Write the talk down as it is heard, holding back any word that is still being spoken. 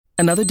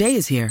Another day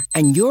is here,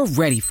 and you're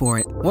ready for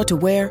it. What to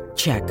wear?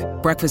 Check.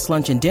 Breakfast,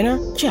 lunch, and dinner?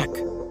 Check.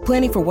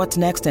 Planning for what's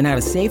next and how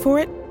to save for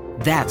it?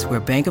 That's where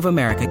Bank of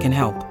America can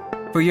help.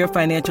 For your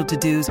financial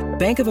to-dos,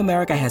 Bank of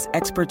America has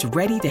experts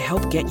ready to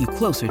help get you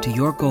closer to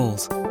your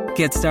goals.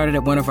 Get started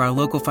at one of our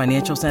local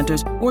financial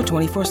centers or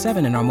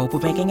 24/7 in our mobile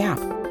banking app.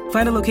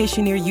 Find a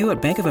location near you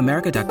at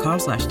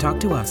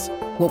bankofamerica.com/talktous.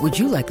 What would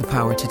you like the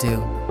power to do?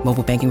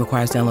 Mobile banking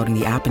requires downloading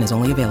the app and is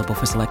only available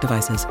for select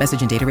devices.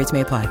 Message and data rates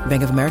may apply.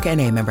 Bank of America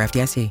N.A., member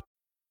FDIC.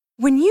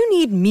 When you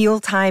need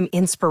mealtime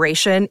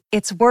inspiration,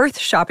 it's worth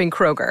shopping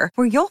Kroger,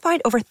 where you'll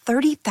find over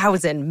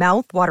 30,000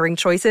 mouth-watering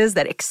choices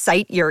that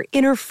excite your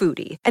inner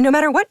foodie. And no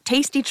matter what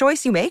tasty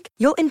choice you make,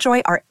 you'll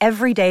enjoy our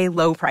everyday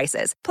low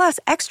prices, plus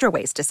extra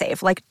ways to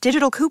save, like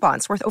digital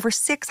coupons worth over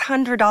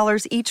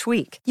 $600 each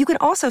week. You can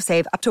also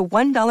save up to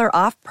 $1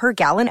 off per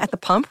gallon at the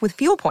pump with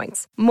fuel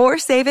points. More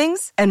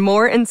savings and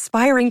more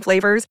inspiring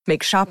flavors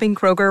make shopping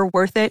Kroger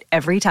worth it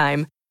every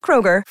time.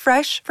 Kroger,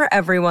 fresh for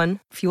everyone.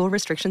 Fuel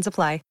restrictions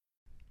apply.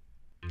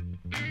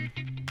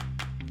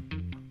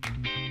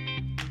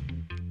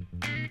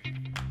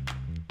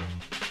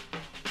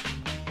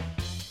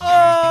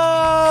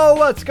 Oh,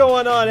 what's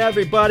going on,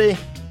 everybody?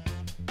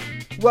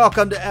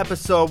 Welcome to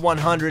episode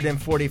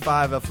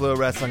 145 of Fluid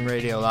Wrestling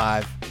Radio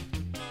Live.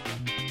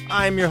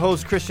 I'm your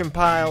host, Christian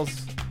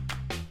Piles,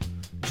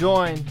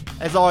 joined,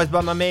 as always,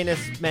 by my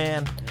mainest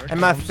man and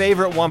my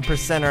favorite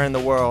 1%er in the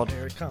world.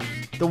 Here it comes.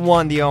 The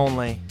one, the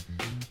only,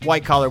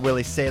 white-collar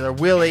Willie Saylor.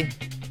 Willie,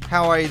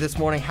 how are you this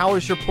morning? How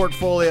is your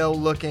portfolio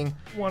looking?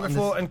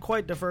 Wonderful and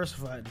quite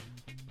diversified.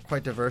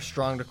 Quite diverse,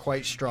 strong to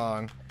quite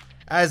strong.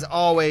 As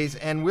always,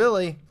 and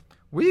Willie,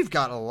 we've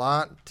got a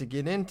lot to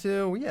get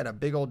into. We had a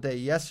big old day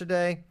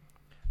yesterday,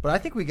 but I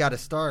think we got to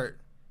start.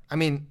 I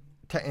mean,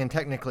 and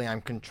technically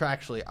I'm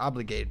contractually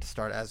obligated to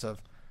start as of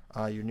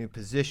your new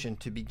position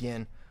to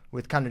begin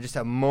with kind of just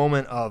a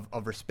moment of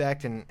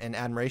respect and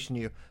admiration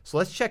to you. So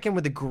let's check in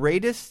with the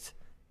greatest...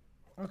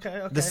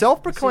 Okay. The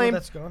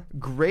self-proclaimed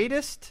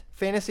greatest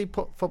fantasy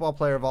football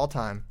player of all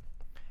time.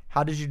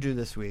 How did you do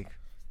this week?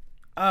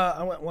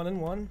 I went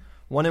 1-1.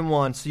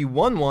 1-1. So you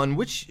won one.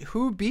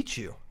 Who beat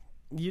you?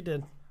 You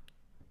did.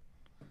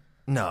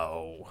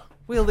 No,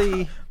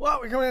 Willie. Well,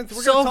 we're going to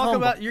So talk humble.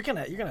 about. You're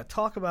gonna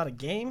talk about a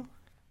game.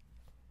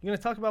 You're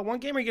gonna talk about one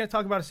game, or you're gonna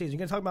talk about a season. You're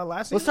gonna talk about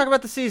last season. Let's talk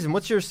about the season.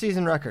 What's your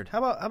season record? How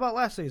about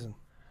last season?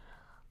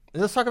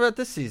 Let's talk about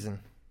this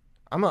season.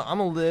 I'm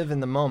gonna live in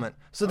the moment.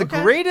 So the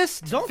Okay.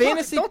 greatest Don't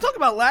fantasy. Don't talk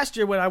about last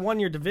year when I won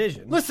your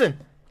division. Listen,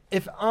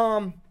 if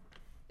I'm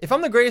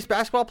the greatest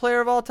basketball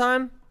player of all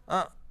time,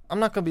 I'm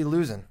not gonna be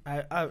losing.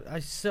 I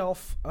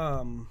self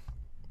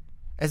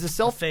As a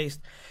self. faced.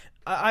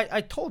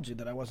 I told you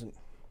that I wasn't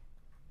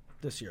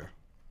this year.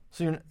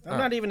 So you're I'm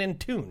not even in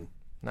tune.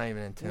 not even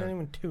in I'm not tune. even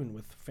in tune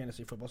with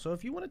fantasy football. So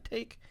if you want to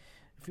take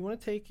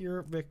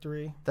your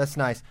victory. That's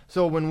nice.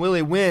 So when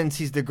Willie wins,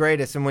 he's the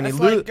greatest, and when That's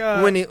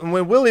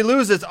when Willie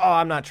loses,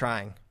 I'm not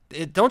trying.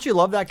 Don't you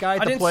love that guy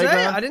at the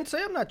playground? I didn't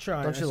say I'm not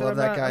trying. Don't you I said love I'm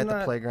that not- guy I'm at the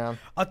not- playground?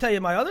 I'll tell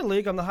you, my other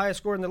league, I'm the highest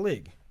scorer in the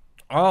league.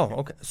 Oh,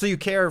 okay. So you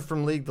care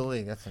from league to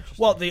league. That's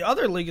interesting. Well, the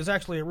other league is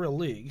actually a real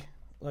league.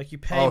 Like you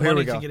pay Oh, here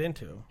we money go. to get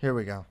into. Here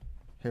we go.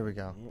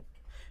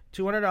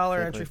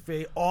 $200 entry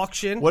fee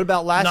auction. What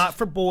about last? Not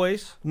for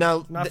boys.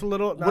 No, Not for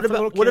little. Not what for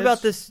about little what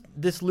about kids.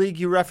 this league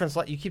you referenced?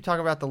 Like you keep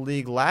talking about the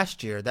league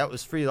last year. That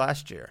was free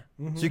last year.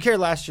 So you cared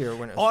last year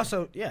when it was.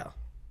 Also, yeah.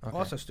 Okay.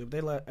 Also, stupid.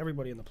 They let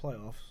everybody in the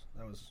playoffs.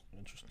 That was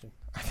interesting.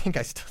 I think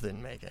I still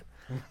didn't make it.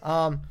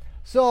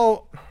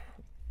 So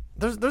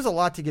there's a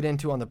lot to get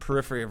into on the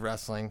periphery of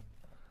wrestling.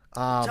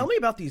 Tell me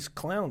about these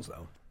clowns,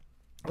 though.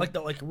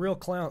 Like real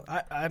clown.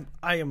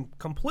 I am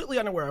completely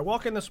unaware. I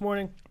walk in this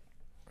morning,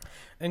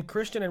 and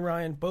Christian and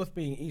Ryan, both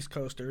being East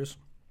Coasters,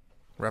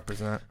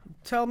 Represent.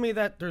 tell me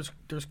that there's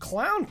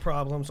clown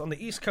problems on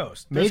the East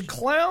Coast. There's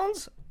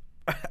clowns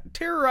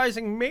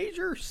terrorizing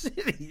major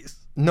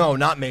cities. No,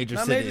 not major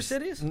Not cities. major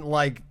cities?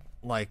 Like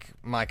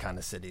my kind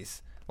of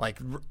cities. Like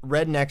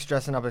rednecks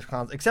dressing up as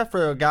clowns, except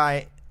for a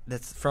guy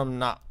that's from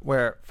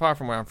far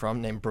from where I'm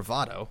from, named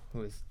Bravado,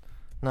 who is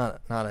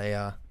not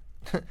a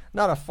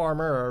not a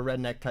farmer or a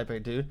redneck type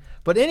of dude.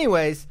 But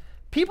anyways,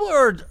 people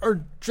are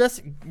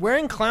just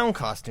wearing clown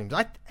costumes.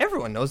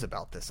 Everyone knows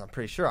about this. I'm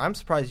pretty sure. I'm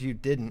surprised you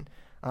didn't.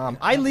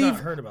 I not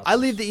heard about I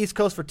this. leave the East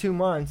Coast for 2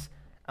 months.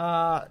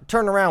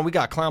 Turn around, we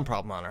got a clown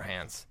problem on our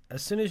hands.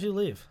 As soon as you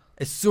leave.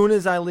 As soon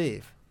as I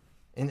leave,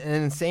 an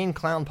insane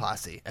clown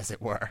posse, as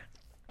it were.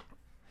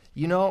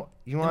 You want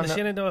In the to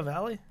Shenandoah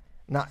Valley?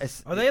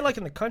 Are they like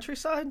in the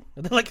countryside?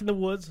 Are they like in the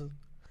woods?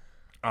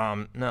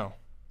 No.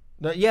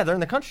 Yeah, they're in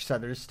the countryside.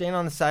 They're just staying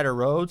on the side of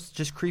roads,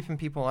 just creeping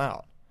people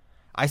out.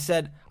 I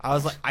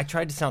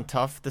tried to sound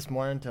tough this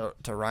morning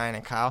to Ryan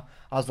and Kyle.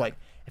 I was like,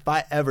 if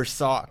I ever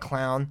saw a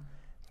clown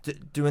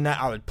doing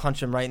that, I would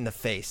punch him right in the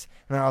face.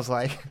 And then I was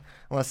like,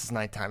 unless it's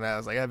nighttime, I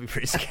was like, that'd be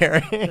pretty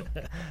scary.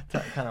 To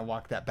kind of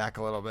walk that back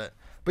a little bit.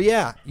 But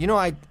yeah, we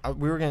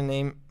were going to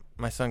name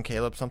my son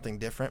Caleb something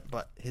different,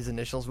 but his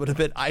initials would have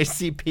been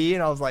ICP.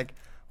 And I was like,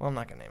 well, I'm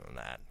not going to name him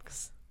that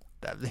because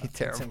That'd be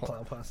terrible. Insane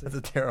Clown Posse. That's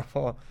a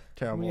terrible.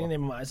 You name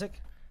him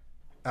Isaac?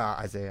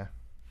 Isaiah.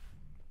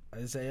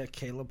 Isaiah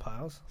Caleb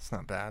Piles? It's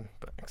not bad,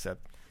 but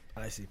except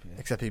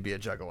ICP. he'd be a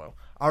juggalo.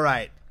 All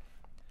right.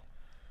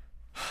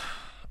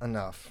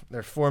 Enough.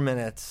 There's 4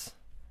 minutes.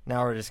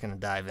 Now we're just going to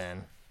dive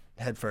in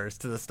head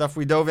first to the stuff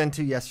we dove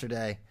into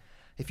yesterday.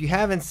 If you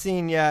haven't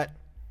seen yet,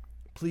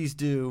 please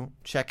do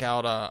check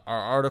out our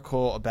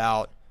article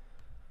about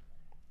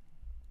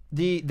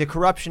the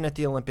corruption at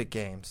the Olympic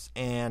Games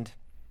and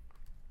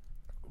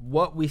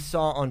what we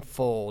saw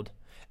unfold.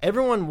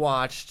 Everyone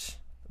watched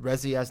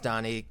Reza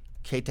Yazdani,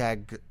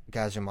 Keita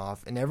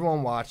Gazimov, and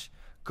everyone watched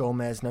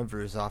Gomez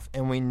Navruzov,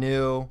 and we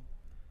knew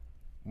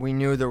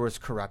there was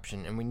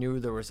corruption, and we knew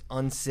there was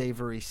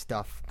unsavory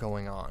stuff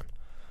going on.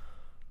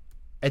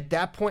 At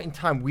that point in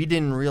time, we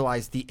didn't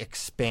realize the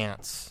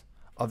expanse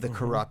of the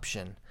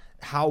corruption,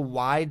 how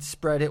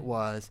widespread it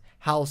was,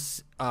 how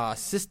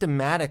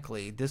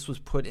systematically this was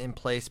put in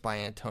place by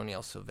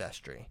Antonio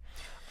Silvestri.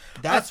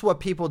 That's what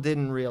people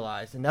didn't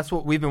realize, and that's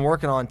what we've been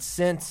working on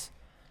since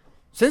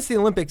the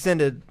Olympics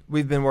ended.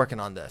 We've been working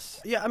on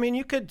this. Yeah, I mean,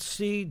 you could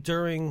see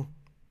during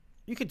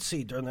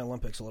the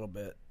Olympics a little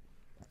bit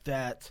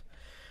that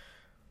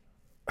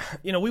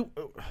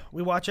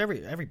we watch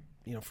every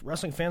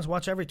wrestling fans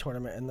watch every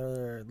tournament, and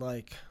they're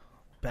like,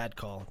 bad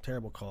call,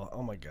 terrible call.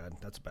 Oh my God,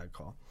 that's a bad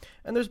call.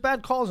 And there's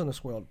bad calls in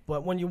this world,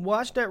 but when you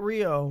watched at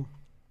Rio,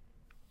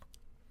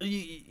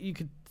 you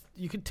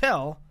could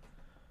tell.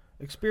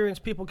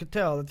 Experienced people could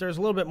tell that there's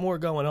a little bit more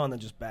going on than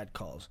just bad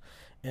calls.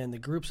 And the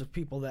groups of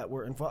people that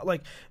were involved,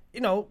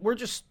 we're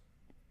just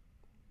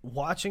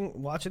watching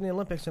the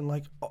Olympics and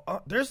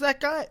there's that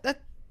guy. That's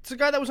the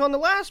guy that was on the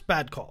last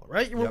bad call,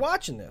 right? You were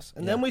watching this.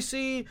 And then we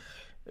see,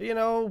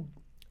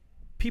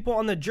 people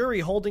on the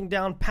jury holding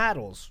down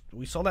paddles.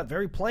 We saw that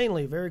very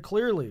plainly, very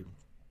clearly.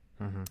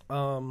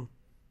 Mm-hmm.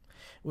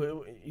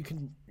 You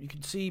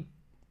can see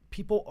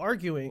people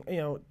arguing,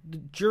 the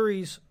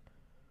juries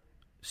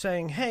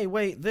saying, hey,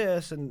 wait,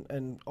 this,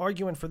 and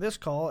arguing for this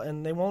call,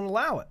 and they won't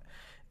allow it.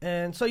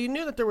 And so you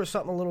knew that there was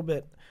something a little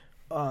bit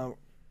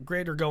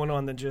greater going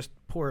on than just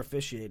poor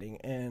officiating.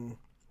 And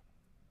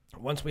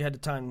once we had the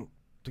time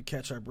to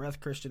catch our breath,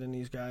 Christian and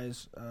these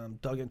guys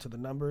dug into the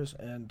numbers,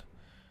 and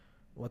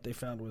what they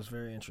found was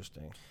very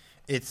interesting.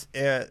 It's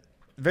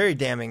very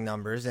damning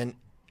numbers, and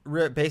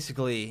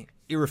basically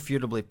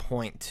irrefutably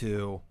point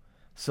to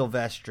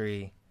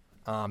Silvestri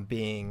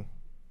being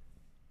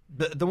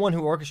the one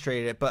who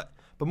orchestrated it, but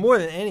more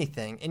than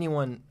anything,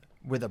 anyone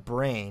with a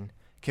brain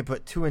can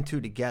put 2 and 2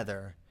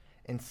 together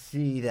and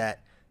see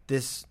that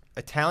this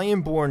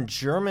Italian-born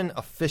German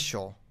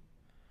official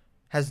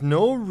has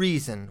no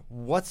reason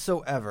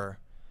whatsoever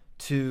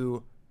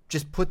to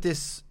just put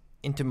this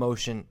into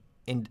motion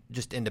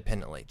just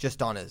independently,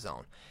 just on his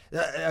own.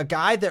 A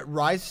guy that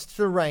rises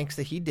to the ranks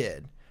that he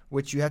did,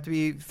 which you have to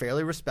be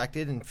fairly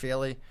respected and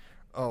fairly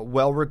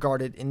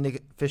well-regarded in the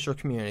official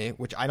community,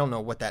 which I don't know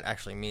what that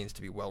actually means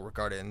to be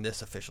well-regarded in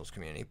this officials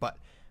community, but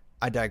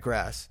I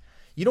digress.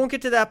 You don't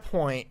get to that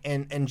point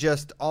and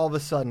just all of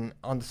a sudden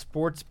on the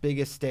sport's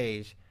biggest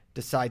stage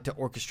decide to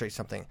orchestrate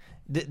something.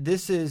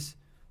 This is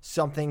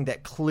something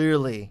that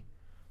clearly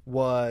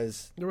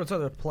was... There was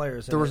other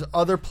players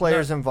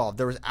involved.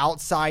 There was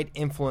outside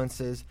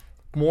influences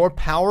more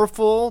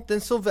powerful than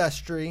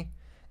Silvestri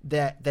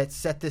that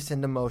set this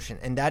into motion,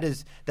 and that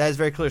is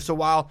very clear. So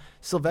while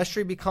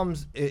Silvestri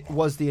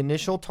was the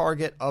initial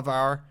target of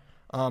our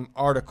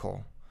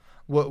article,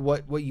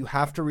 what you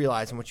have to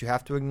realize and what you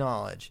have to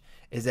acknowledge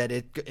is that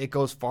it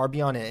goes far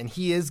beyond it, and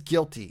he is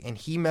guilty, and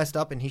he messed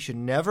up, and he should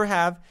never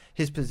have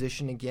his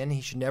position again.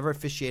 He should never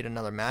officiate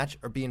another match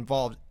or be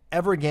involved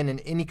ever again in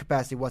any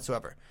capacity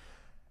whatsoever.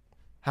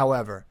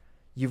 However,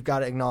 you've got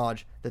to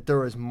acknowledge that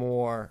there is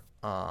more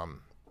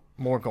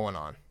going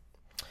on,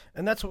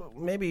 and that's what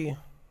maybe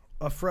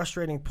a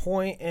frustrating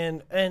point,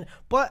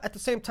 but at the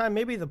same time,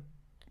 maybe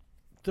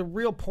the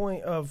real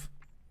point of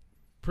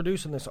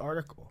producing this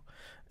article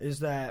is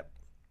that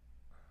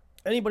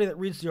anybody that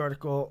reads the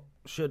article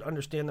should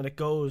understand that it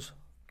goes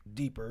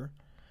deeper,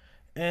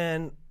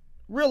 and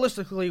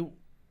realistically,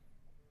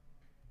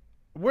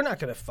 we're not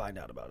going to find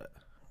out about it.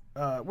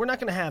 We're not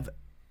going to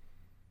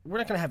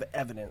have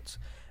evidence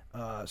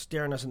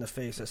staring us in the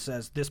face that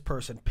says this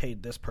person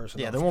paid this person.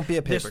 Yeah, there won't be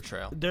a paper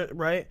trail,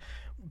 right?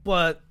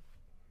 But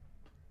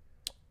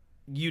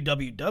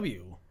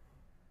UWW,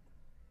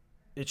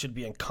 it should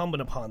be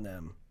incumbent upon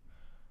them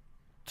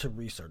to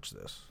research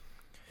this.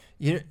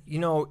 You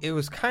know, it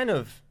was kind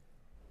of,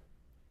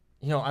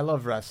 I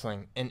love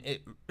wrestling, and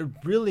it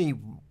really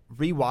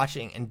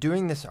rewatching and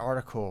doing this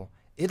article,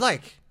 it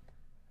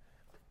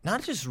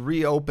not just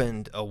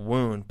reopened a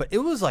wound, but it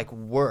was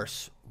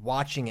worse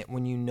watching it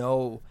when you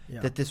know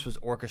that this was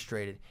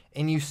orchestrated,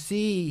 and you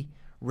see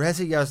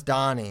Reza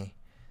Yazdani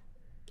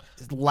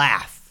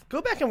laugh.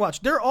 Go back and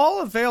watch. They're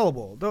all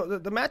available.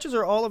 The matches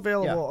are all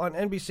available on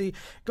NBC.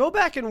 Go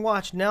back and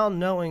watch now,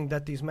 knowing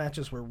that these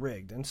matches were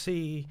rigged, and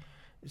see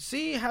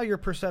how your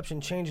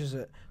perception changes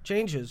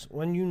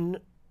when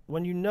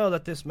you know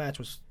that this match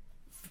was,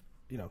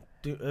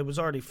 it was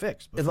already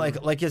fixed. It's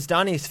like is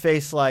Donnie's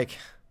face like,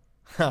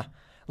 huh,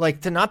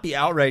 like to not be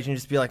outraged and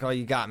just be like, oh,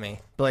 you got me.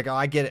 Be like, oh,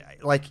 I get it.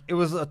 Like it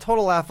was a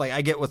total laugh. Like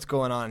I get what's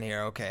going on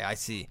here. Okay, I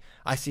see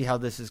how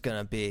this is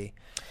gonna be.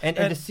 And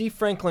to see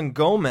Franklin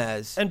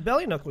Gomez and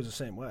Belynuck was the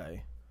same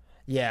way.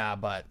 Yeah,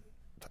 but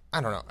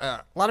I don't know.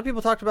 A lot of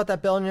people talked about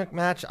that Belynuck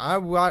match. I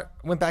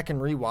went back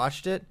and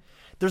rewatched it.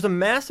 There's a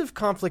massive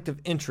conflict of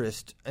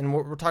interest, and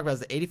what we're talking about is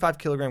the 85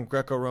 kilogram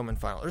Greco-Roman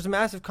final. There's a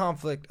massive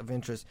conflict of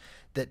interest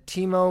that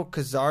Timo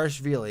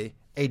Kazarishvili,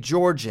 a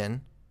Georgian,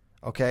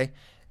 okay,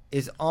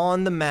 is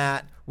on the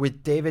mat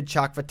with David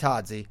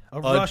Chakvatadze, a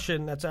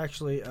Russian that's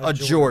actually a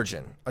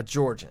Georgian.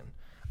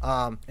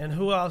 And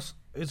who else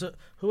is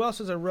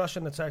a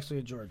Russian that's actually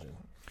a Georgian?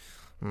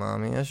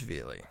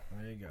 Mamiashvili.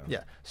 There you go.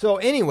 Yeah. So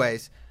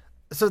anyways,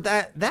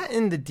 that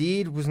in the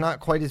deed was not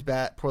quite as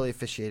poorly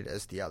officiated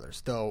as the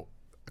others, though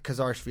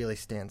Kazarishvili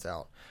stands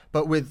out.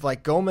 But with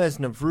like Gomez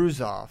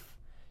Navruzov,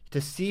 to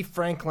see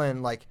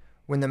Franklin, like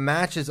when the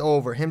match is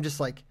over, him just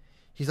like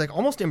he's like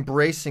almost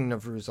embracing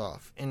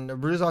Navruzov, and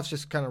Navruzov's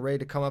just kind of ready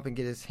to come up and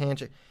get his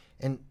handshake,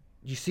 and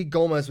you see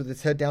Gomez with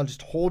his head down,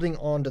 just holding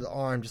on to the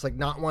arm, just like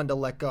not wanting to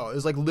let go. It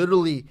was like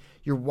literally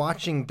you're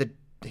watching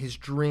his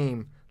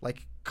dream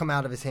like come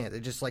out of his hand.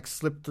 It just like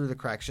slipped through the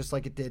cracks, just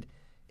like it did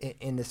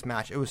in this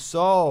match. It was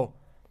so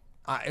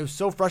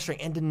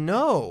frustrating, and to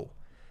know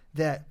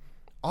that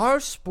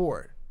our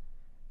sport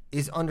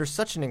is under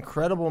such an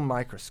incredible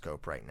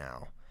microscope right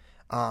now,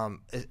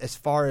 as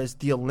far as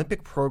the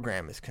Olympic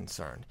program is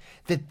concerned,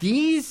 that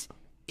these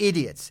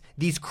idiots,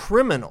 these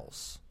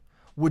criminals,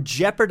 would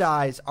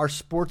jeopardize our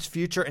sport's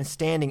future and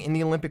standing in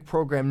the Olympic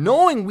program,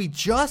 knowing we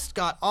just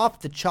got off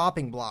the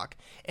chopping block.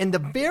 And the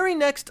very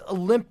next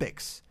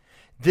Olympics,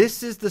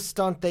 this is the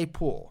stunt they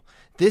pull.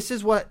 This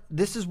is what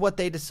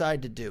they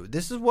decide to do.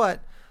 This is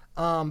what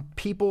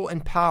people in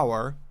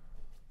power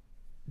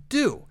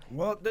do.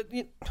 Well,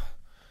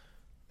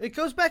 it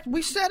goes back.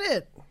 We said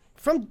it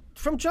from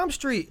Jump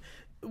Street.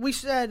 We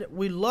said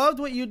we loved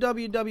what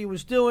UWW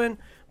was doing,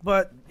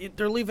 but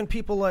they're leaving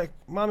people like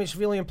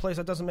Mamiashvili in place.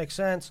 That doesn't make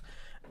sense.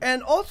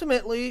 And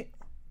ultimately,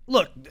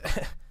 look,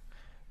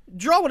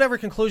 draw whatever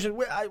conclusion.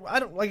 I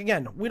don't like.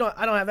 Again,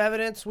 I don't have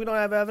evidence. We don't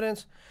have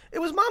evidence. It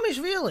was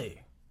Mamiashvili,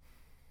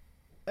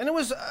 and it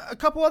was a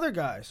couple other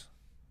guys,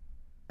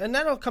 and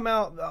that'll come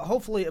out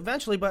hopefully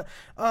eventually. But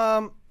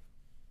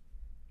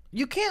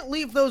you can't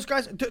leave those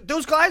guys.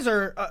 Those guys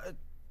are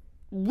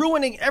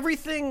ruining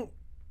everything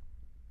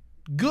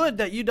good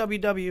that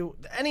UWW,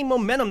 any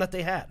momentum that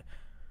they had.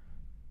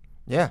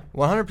 Yeah,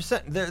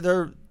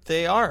 100%.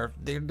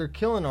 They're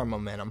killing our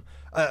momentum.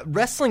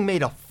 Wrestling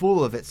made a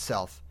fool of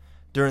itself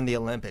during the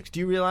Olympics.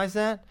 Do you realize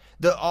that?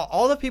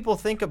 All the people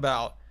think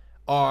about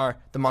are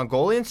the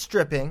Mongolian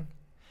stripping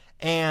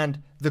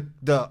and the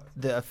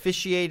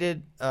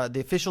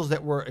officials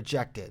that were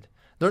ejected.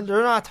 They're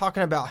not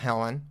talking about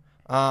Helen.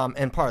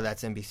 And part of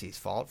that's NBC's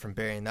fault from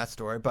burying that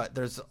story, but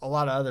there's a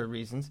lot of other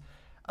reasons.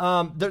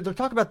 They're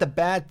talking about the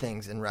bad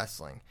things in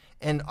wrestling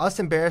and us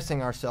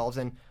embarrassing ourselves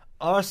and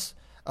us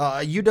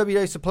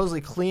UWA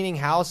supposedly cleaning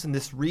house and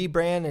this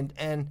rebrand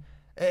and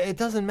it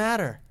doesn't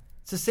matter.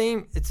 It's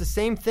the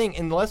same thing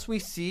unless we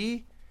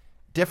see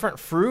different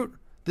fruit.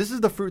 This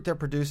is the fruit they're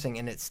producing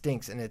and it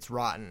stinks and it's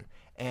rotten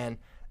and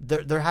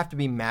there have to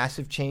be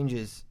massive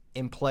changes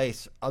in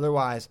place.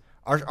 Otherwise,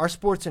 our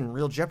sport's in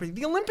real jeopardy.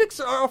 The Olympics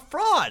are a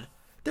fraud.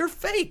 They're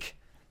fake.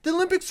 The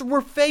Olympics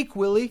were fake,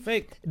 Willie.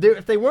 Fake.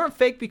 If they weren't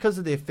fake because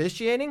of the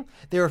officiating,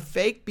 they were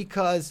fake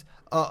because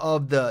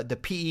of the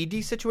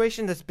PED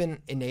situation that's been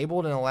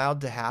enabled and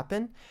allowed to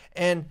happen.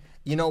 And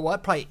you know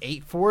what? Probably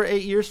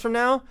 8 years from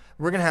now,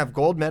 we're going to have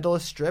gold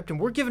medalists stripped, and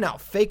we're giving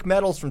out fake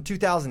medals from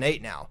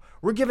 2008 now.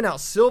 We're giving out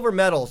silver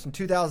medals from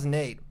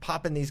 2008,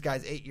 popping these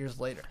guys 8 years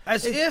later.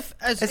 As if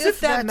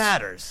that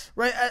matters.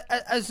 Right,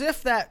 as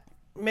if that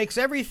makes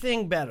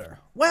everything better.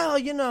 Well,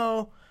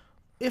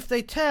 if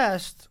they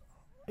test,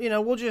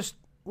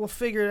 we'll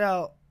figure it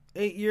out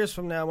 8 years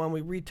from now when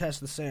we retest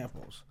the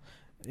samples.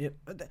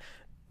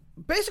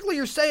 Basically,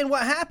 you're saying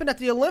what happened at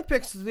the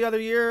Olympics the other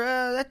year,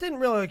 that didn't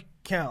really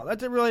count.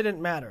 That really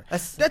didn't matter.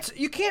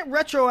 You can't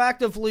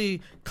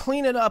retroactively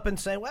clean it up and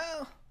say,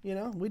 well,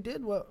 we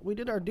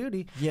did our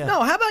duty. Yeah.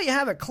 No, how about you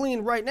have it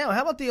clean right now?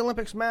 How about the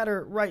Olympics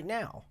matter right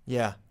now?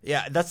 Yeah.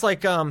 That's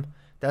like going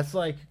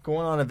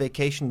on a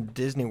vacation to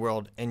Disney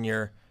World and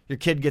your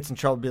kid gets in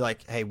trouble. Be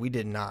like, hey, we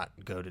did not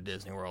go to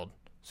Disney World,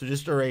 so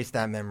just erase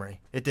that memory.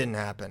 It didn't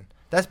happen.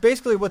 That's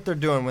basically what they're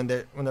doing when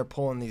they're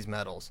pulling these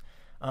medals.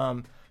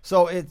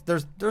 So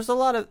there's a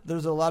lot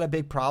of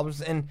big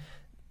problems. And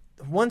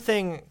one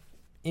thing,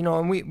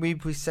 and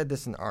we said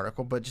this in the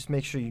article, but just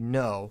make sure you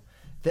know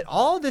that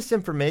all this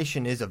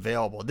information is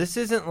available. This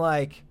isn't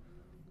like,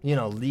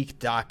 leaked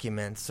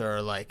documents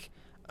or like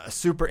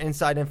super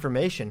inside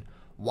information.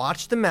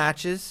 Watch the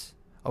matches.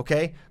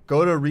 Okay,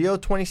 go to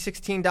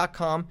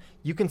Rio2016.com.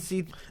 You can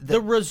see the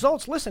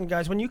results. Listen,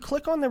 guys, when you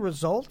click on the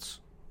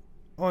results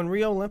on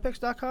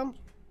RioOlympics.com,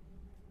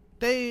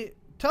 they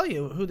tell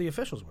you who the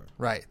officials were.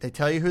 Right. They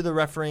tell you who the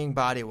refereeing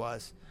body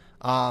was.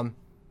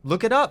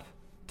 Look it up.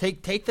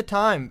 take the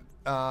time.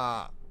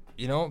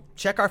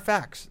 Check our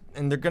facts,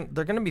 and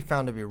they're gonna be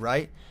found to be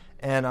right.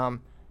 And I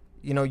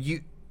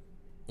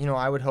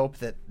would hope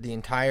that the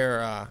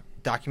entire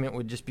document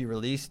would just be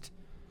released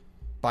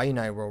by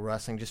United World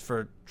Wrestling just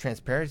for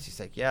transparency's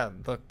sake. Yeah,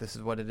 look, this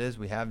is what it is.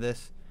 We have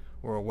this.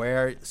 We're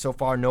aware. So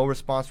far, no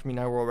response from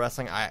United World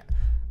Wrestling. I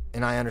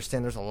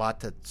understand there's a lot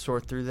to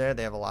sort through there.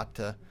 They have a lot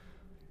to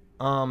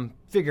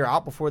figure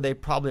out before they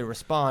probably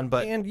respond.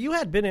 And you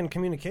had been in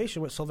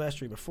communication with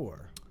Silvestri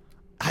before.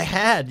 I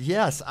had,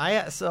 yes.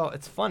 So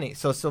it's funny.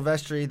 So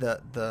Silvestri,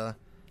 the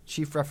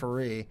chief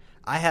referee,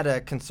 I had a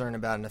concern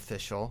about an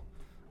official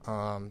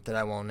that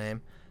I won't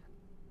name.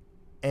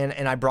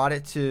 And I brought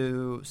it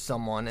to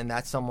someone, and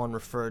that someone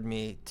referred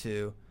me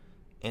to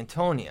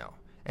Antonio.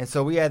 And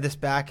so we had this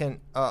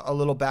a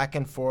little back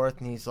and forth,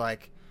 and he's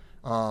like,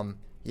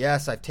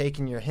 yes, I've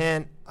taken your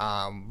hint.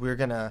 I'll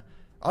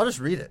just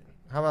read it.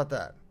 How about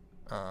that?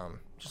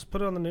 Just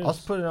put it on the news. I'll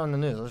just put it on the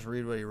news. Let's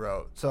read what he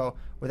wrote. So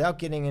without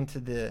getting into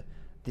the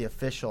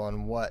official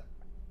and what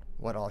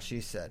all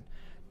she said.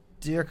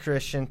 Dear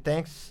Christian,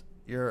 thanks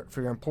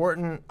for your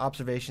important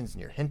observations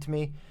and your hint to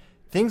me.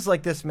 Things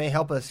like this may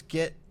help us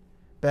get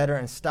better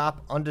and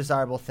stop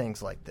undesirable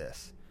things like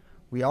this.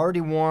 We already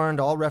warned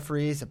all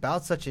referees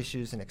about such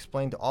issues and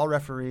explained to all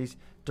referees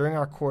during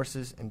our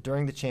courses and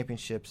during the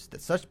championships that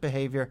such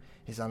behavior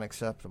is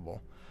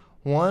unacceptable.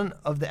 One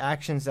of the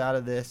actions out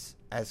of this,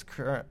 as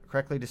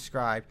correctly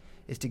described,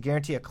 is to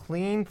guarantee a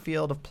clean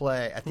field of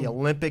play at the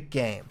Olympic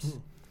Games.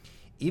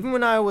 Even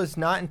when I was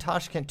not in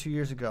Tashkent 2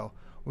 years ago,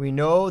 we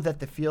know that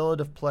the field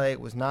of play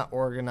was not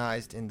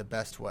organized in the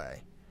best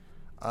way.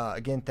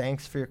 Again,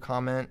 thanks for your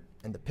comment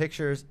and the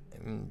pictures,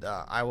 and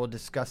I will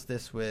discuss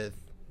this with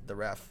the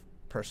ref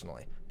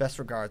personally. Best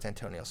regards,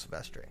 Antonio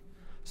Silvestri.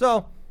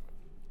 So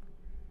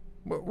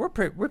we're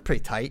pretty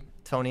tight,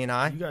 Tony and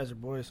I. You guys are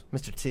boys,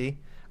 Mr. T.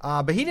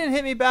 But he didn't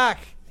hit me back.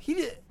 He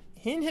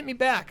didn't hit me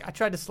back. I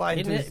tried to slide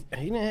into his.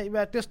 He didn't hit you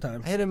back this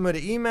time. I hit him with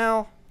an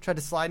email. Tried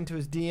to slide into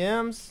his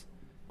DMs,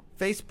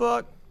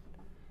 Facebook.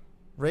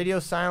 Radio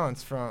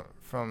silence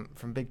from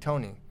Big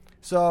Tony.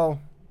 So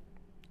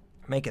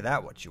make of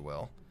that what you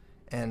will.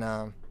 And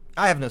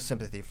I have no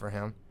sympathy for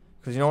him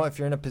because, you know what, if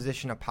you're in a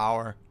position of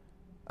power,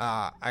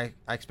 I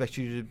expect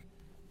you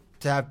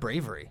to have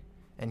bravery,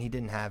 and he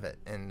didn't have it.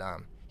 And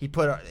he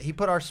put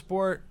our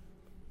sport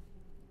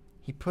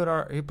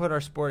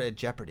at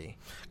jeopardy.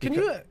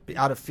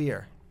 Out of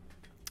fear.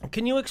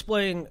 Can you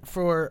explain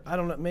for, I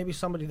don't know, maybe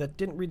somebody that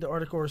didn't read the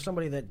article or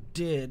somebody that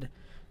did,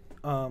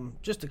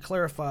 just to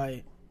clarify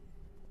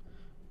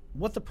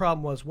what the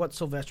problem was, what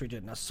Silvestri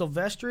did. Now,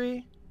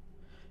 Silvestri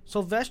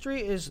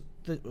is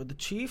the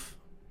chief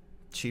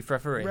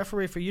referee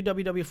for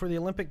UWW for the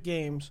Olympic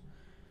Games,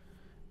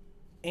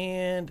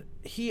 and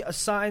he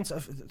assigns.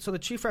 So the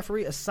chief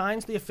referee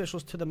assigns the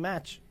officials to the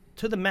mats.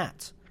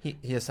 He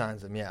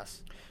assigns them,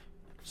 yes.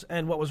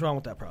 And what was wrong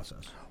with that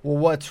process? Well,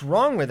 what's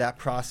wrong with that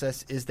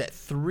process is that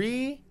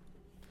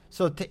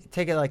So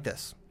take it like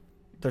this: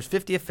 there's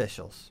 50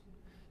 officials,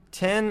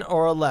 10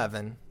 or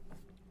 11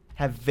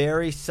 have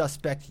very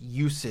suspect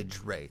usage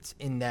rates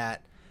in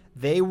that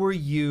they were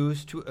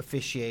used to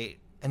officiate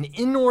an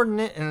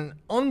inordinate and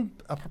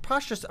a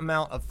preposterous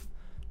amount of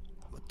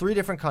 3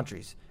 different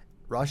countries: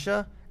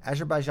 Russia,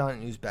 Azerbaijan,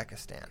 and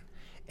Uzbekistan.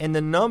 And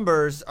the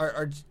numbers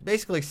are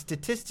basically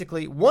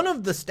statistically, one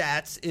of the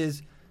stats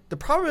is the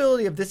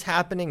probability of this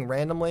happening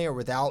randomly or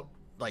without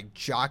like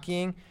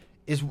jockeying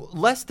is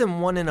less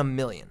than 1 in a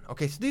million.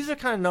 Okay, so these are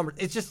kind of numbers.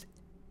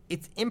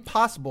 It's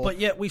impossible. But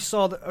yet we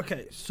saw that.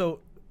 Okay,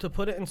 so to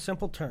put it in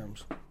simple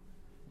terms,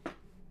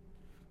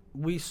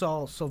 we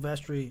saw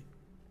Silvestri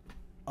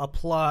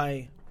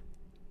apply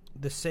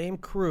the same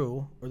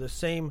crew or the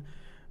same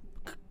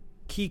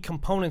key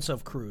components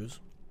of crews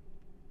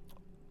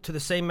to the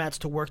same mats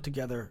to work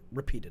together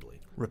repeatedly.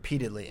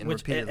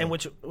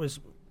 Which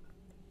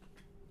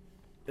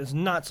is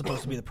not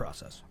supposed to be the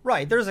process.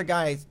 Right. There's a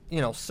guy,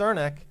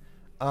 Cernak.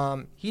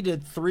 He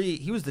did 3.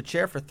 He was the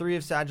chair for 3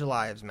 of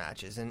Sadulaev's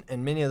matches,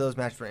 and many of those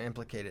matches were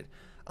implicated.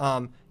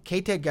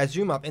 Keita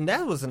Gazumov, and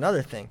that was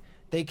another thing.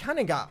 They kind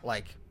of got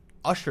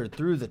ushered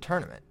through the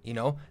tournament.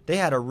 They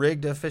had a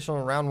rigged official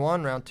in round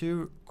 1, round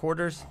 2,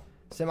 quarters,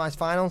 semis,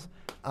 finals.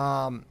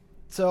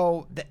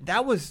 So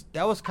that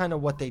was kind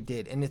of what they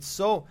did, and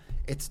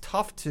it's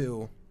tough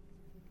to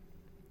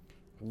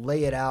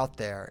lay it out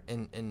there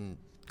and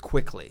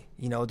quickly.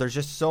 There's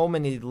just so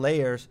many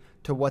layers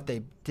to what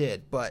they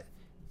did, but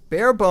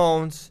bare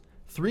bones,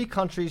 3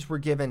 countries were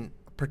given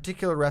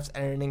particular refs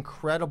at an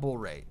incredible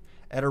rate,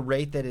 at a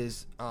rate that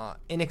is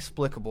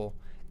inexplicable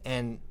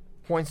and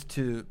points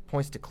to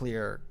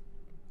clear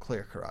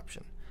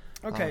corruption.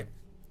 Okay.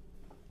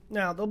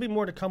 Now, there'll be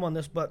more to come on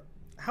this, but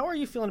how are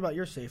you feeling about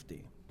your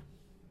safety?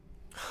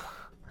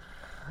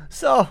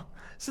 So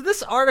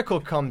this article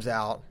comes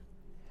out,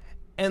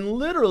 and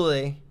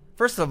literally,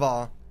 first of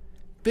all,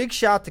 big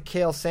shout to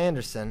Cale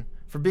Sanderson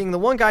for being the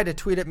one guy to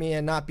tweet at me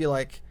and not be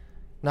like,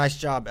 nice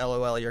job,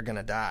 LOL, you're going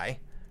to die.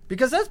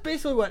 Because that's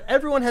basically what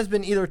everyone has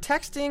been either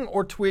texting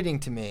or tweeting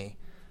to me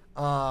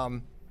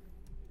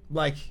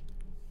like,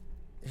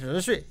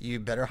 you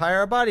better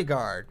hire a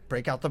bodyguard.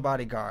 Break out the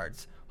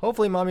bodyguards.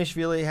 Hopefully,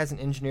 Mamishvili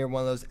hasn't engineered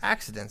one of those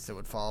accidents that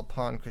would fall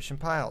upon Christian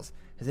Piles.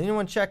 Has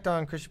anyone checked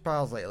on Christian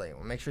Piles lately?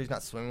 We'll make sure he's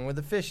not swimming with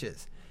the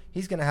fishes.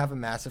 He's going to have a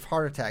massive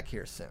heart attack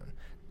here soon.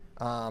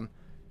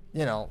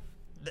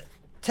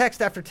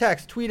 Text after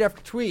text, tweet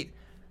after tweet.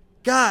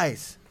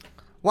 Guys,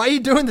 why are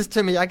you doing this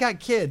to me? I got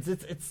kids.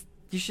 It's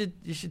you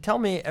should tell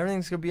me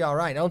everything's going to be all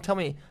right. Don't tell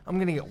me I'm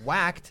going to get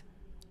whacked.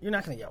 You're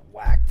not going to get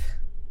whacked.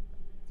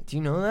 Do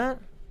you know that?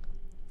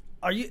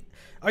 Are you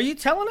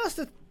telling us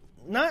to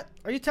not?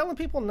 Are you telling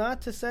people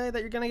not to say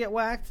that you're going to get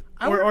whacked,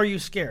 or are you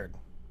scared?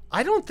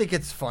 I don't think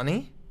it's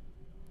funny.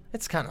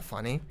 It's kind of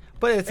funny,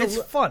 but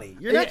it's funny.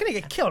 You're not going to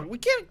get killed. We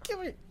can't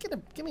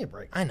give me a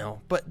break. I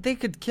know, but they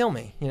could kill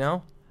me.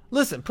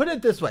 Listen, put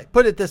it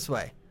this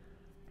way.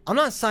 I'm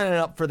not signing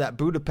up for that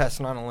Budapest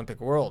non-Olympic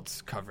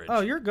Worlds coverage.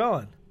 Oh, you're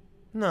going?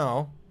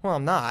 No, well,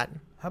 I'm not.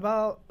 How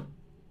about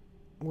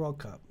World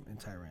Cup in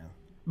Tehran?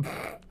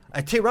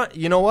 I tell you,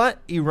 you know what?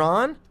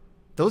 Iran,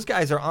 those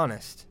guys are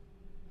honest.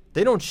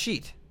 They don't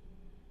cheat.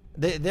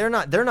 They're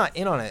not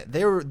in on it.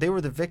 They were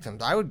the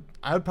victims. I would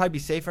probably be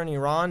safer in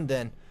Iran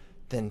than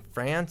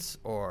France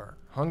or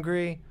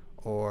Hungary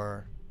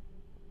or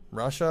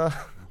Russia,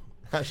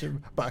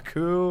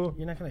 Baku.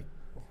 You're not gonna.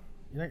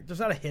 There's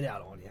not a hit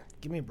out on you.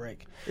 Give me a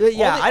break.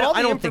 Yeah, I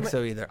don't think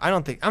so either.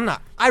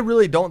 I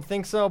really don't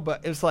think so.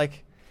 But it's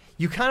like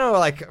you kind of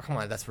like, come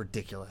on, that's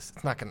ridiculous.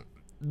 It's not gonna.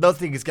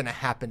 Nothing is gonna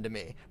happen to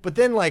me. But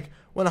then like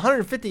when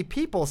 150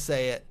 people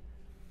say it,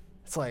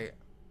 it's like,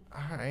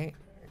 all right,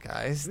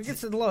 guys. We get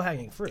to the low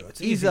hanging fruit.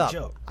 It's an ease easy up.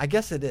 joke. I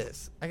guess it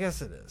is.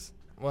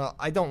 Well,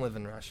 I don't live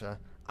in Russia.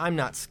 I'm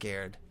not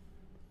scared.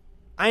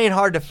 I ain't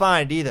hard to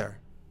find either.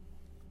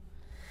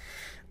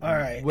 All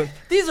right.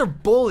 These are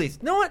bullies.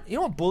 You know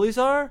what bullies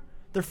are?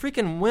 They're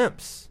freaking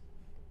wimps.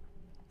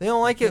 They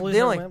don't like it. They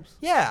don't like. Wimps?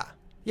 Yeah.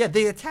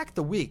 They attack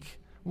the weak.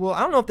 Well, I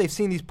don't know if they've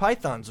seen these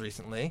pythons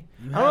recently.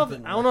 I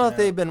don't know if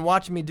they've been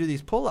watching me do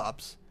these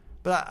pull-ups.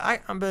 But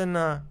I'm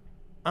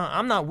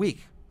not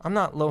weak. I'm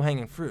not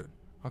low-hanging fruit.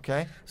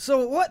 Okay.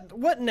 So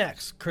what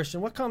next,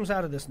 Christian? What comes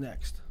out of this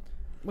next?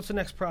 What's the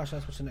next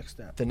process? What's the next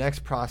step? The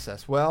next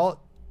process.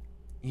 Well,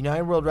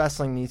 United World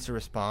Wrestling needs to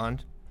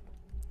respond.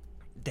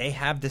 They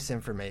have this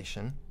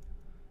information.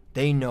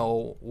 They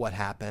know what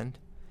happened.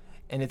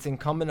 And it's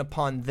incumbent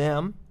upon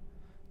them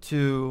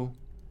to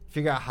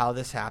figure out how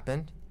this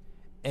happened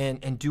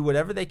and do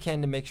whatever they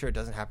can to make sure it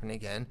doesn't happen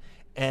again.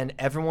 And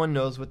everyone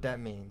knows what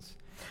that means.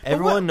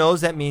 Everyone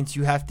knows that means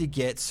you have to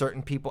get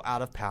certain people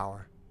out of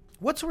power.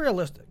 What's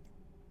realistic?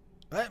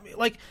 I mean,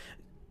 like,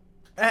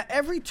 at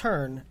every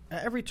turn,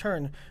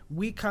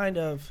 we kind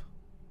of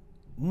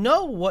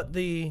know what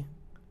the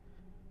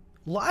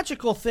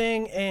logical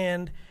thing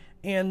and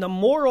the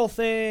moral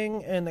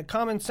thing and the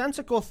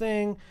commonsensical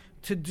thing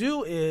to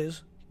do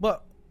is,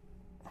 but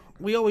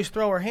we always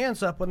throw our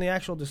hands up when the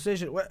actual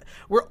decision.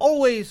 We're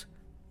always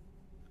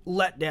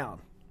let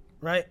down,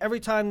 right? Every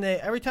time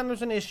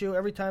there's an issue,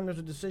 every time there's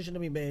a decision to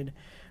be made,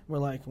 we're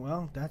like,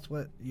 well, that's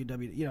what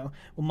well,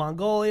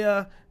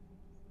 Mongolia,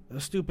 a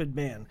stupid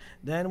ban.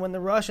 Then when the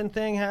Russian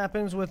thing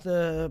happens with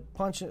the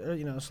punch,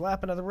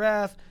 slapping of the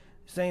ref,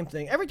 same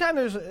thing. Every time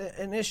there's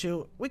an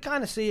issue, we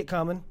kind of see it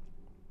coming.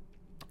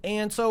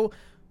 And so,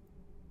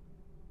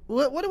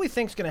 what do we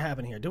think is going to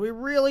happen here? Do we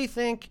really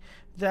think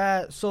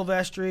that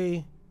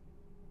Silvestri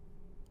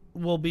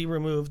will be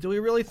removed? Do we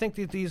really think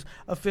that these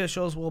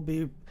officials will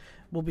be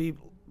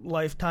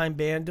lifetime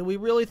banned? Do we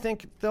really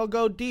think they'll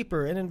go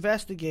deeper and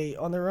investigate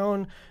on their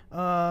own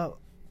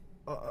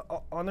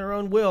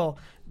will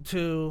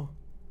to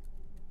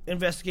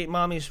investigate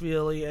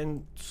Mamishvili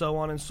and so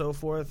on and so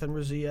forth, and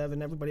Raziev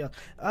and everybody else?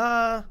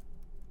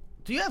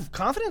 Do you have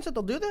confidence that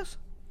they'll do this?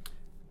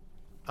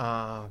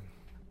 I'm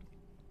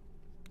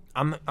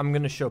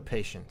going to show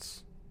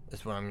patience.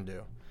 Is what I'm going to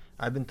do.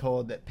 I've been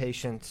told that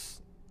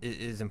patience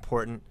is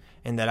important,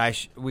 and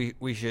that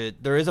we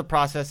should. There is a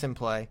process in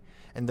play,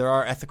 and there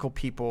are ethical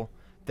people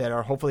that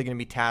are hopefully going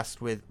to be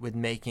tasked with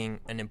making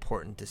an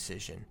important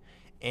decision.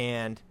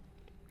 And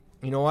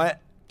you know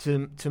what?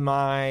 To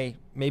my,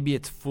 maybe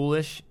it's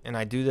foolish, and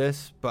I do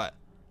this, but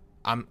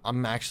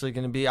I'm actually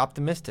going to be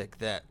optimistic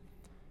that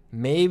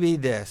maybe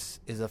this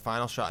is a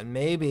final shot, and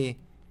maybe.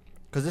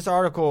 Because this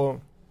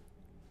article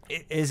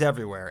is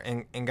everywhere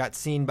and got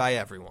seen by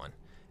everyone.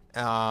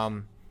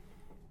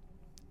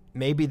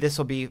 Maybe this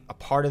will be a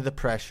part of the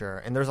pressure,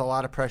 and there's a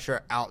lot of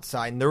pressure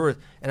outside. And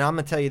I'm going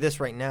to tell you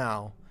this right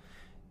now.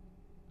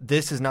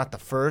 This is not the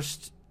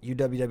first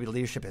UWW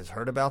leadership has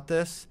heard about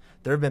this.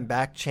 There have been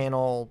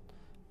back-channel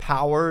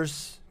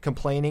powers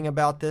complaining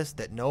about this,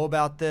 that know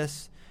about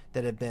this,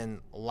 that have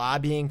been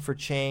lobbying for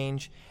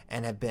change,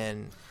 and have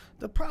been...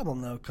 The problem,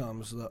 though,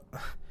 comes...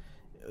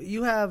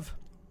 You have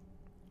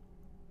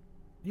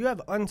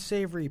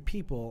unsavory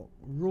people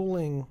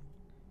ruling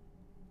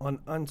on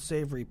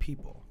unsavory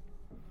people.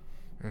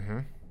 Mm-hmm.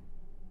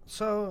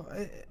 So,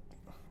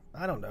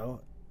 I don't know.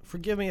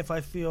 Forgive me if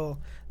I feel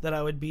that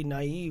I would be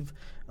naive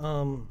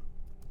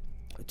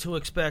to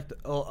expect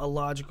a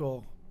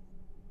logical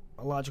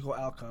a logical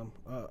outcome,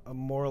 a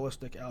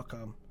moralistic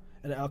outcome,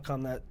 an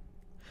outcome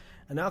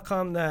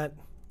that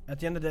at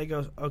the end of the day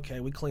goes, okay,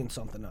 we cleaned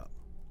something up.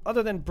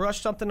 Other than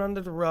brush something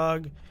under the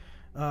rug,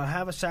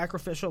 have a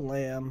sacrificial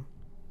lamb.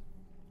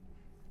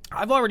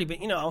 I've already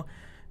been,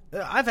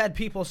 I've had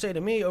people say to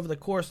me over the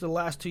course of the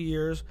last 2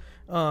 years,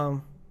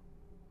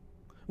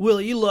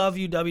 Willie, you love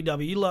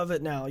UWW. You love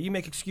it now. You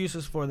make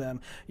excuses for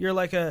them. You're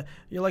like a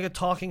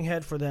talking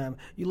head for them.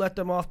 You let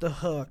them off the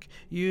hook.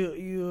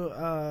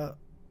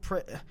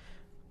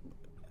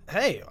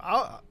 Hey,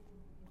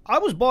 I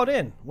was bought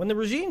in. When the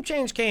regime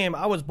change came,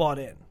 I was bought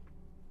in.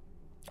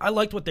 I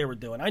liked what they were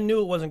doing. I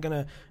knew it wasn't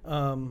going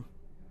to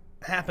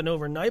happen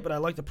overnight, but I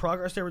liked the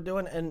progress they were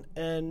doing,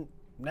 and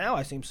now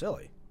I seem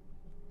silly.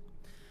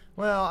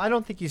 Well, I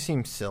don't think you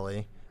seem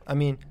silly. I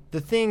mean,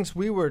 the things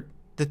we were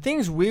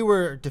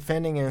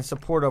defending and in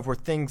support of were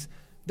things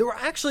that were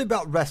actually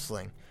about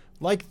wrestling,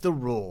 like the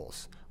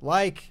rules,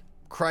 like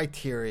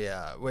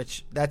criteria,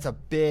 which that's a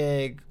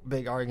big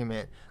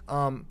argument.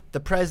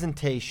 The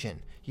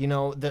presentation,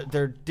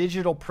 their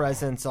digital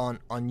presence on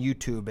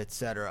YouTube,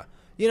 etc.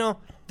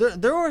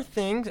 There were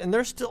things, and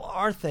there still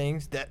are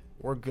things that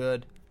were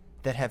good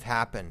that have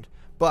happened.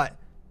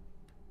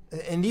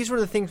 And these were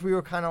the things we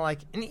were kind of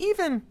like, and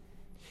even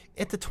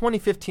at the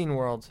 2015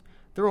 Worlds,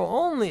 there were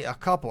only a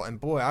couple, and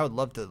boy, I would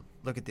love to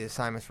look at the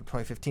assignments for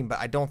 2015, but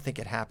I don't think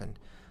it happened.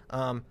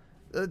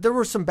 There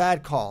were some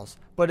bad calls,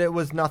 but it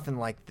was nothing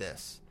like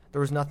this.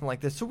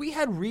 So we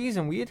had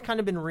reason. We had kind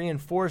of been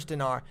reinforced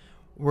in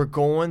we're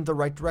going the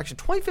right direction.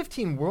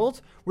 2015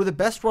 Worlds were the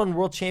best run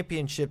World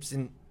Championships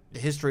in the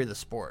history of the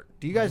sport.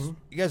 Do you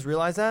guys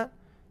realize that?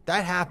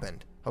 That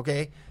happened,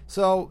 okay?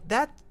 So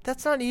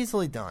that's not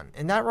easily done,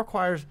 and that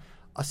requires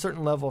a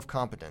certain level of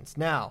competence.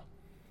 Now,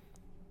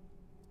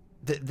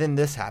 then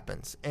this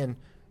happens, and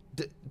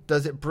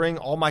does it bring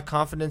all my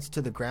confidence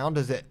to the ground?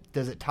 Does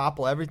it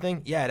topple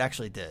everything? Yeah, it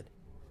actually did.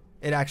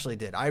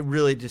 I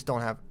really just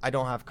don't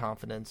have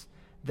confidence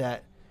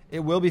that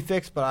it will be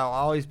fixed, but I'll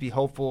always be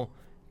hopeful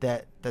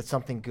that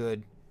something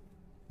good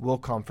will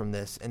come from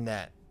this, and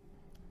that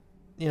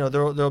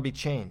there'll be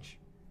change.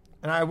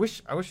 And I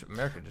wish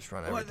America just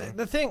run everything. Well,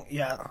 the thing,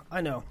 yeah,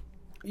 I know.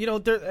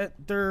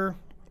 They're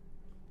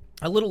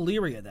a little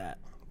leery of that.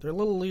 They're a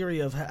little leery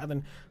of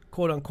having,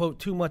 quote unquote,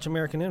 too much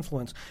American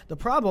influence. The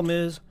problem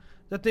is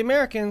that the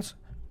Americans,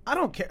 I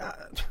don't care.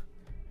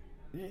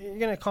 You're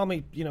gonna call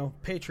me,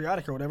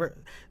 patriotic or whatever.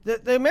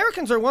 The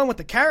Americans are one with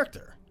the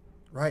character,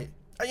 right?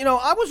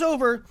 I was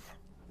over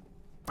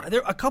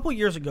there a couple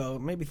years ago,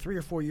 maybe 3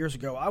 or 4 years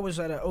ago. I was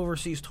at an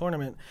overseas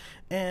tournament,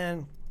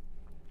 and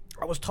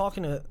I was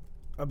talking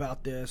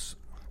about this,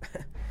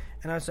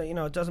 and I said,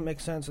 it doesn't make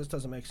sense. This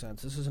doesn't make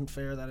sense. This isn't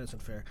fair. That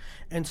isn't fair.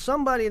 And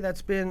somebody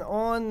that's been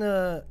on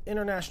the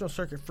international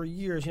circuit for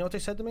years, you know what they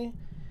said to me?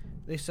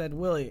 They said,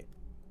 Willie,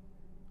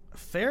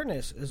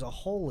 fairness is a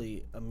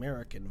wholly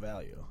American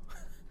value.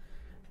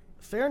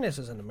 Fairness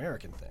is an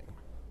American thing.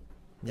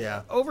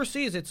 Yeah.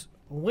 Overseas, it's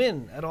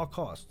win at all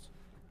costs.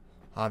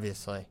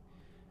 Obviously.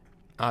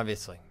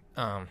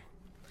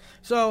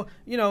 So,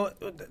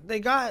 they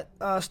got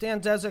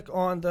Stan Zezik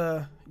on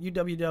the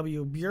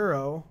UWW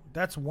Bureau.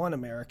 That's one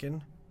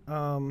American.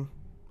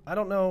 I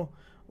don't know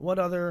what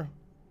other...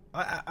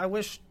 I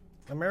wish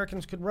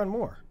Americans could run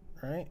more,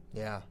 right?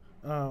 Yeah.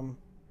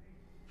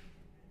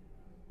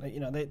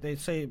 They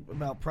say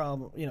about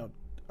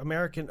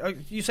American...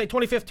 you say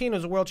 2015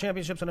 was the World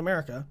Championships in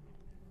America.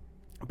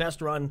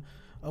 Best run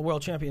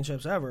World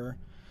Championships ever.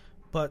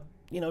 But,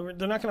 they're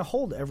not going to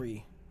hold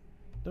every...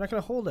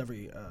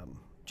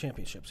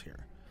 championships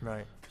here,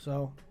 right?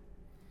 So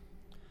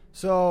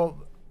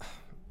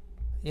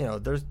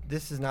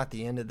this is not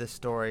the end of this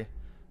story.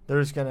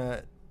 There's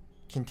gonna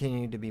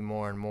continue to be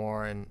more and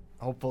more, and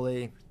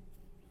hopefully,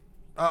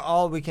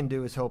 all we can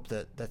do is hope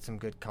that some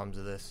good comes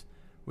of this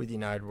with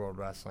United World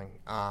Wrestling.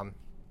 I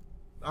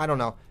don't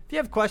know. If you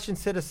have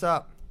questions, hit us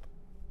up.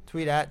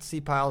 Tweet at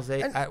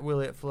cpiles8 at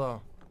Willie at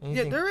Flow.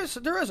 Anything? Yeah,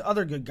 there is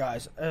other good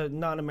guys,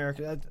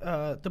 non-American.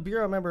 The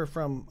bureau member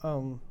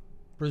from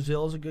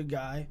Brazil is a good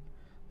guy.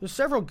 There's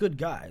several good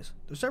guys.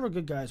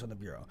 On the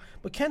bureau.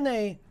 But can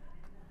they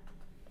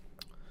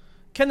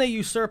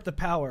usurp the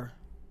power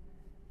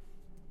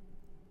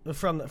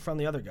from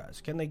the other guys?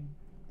 Can they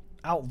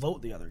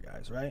outvote the other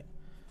guys, right?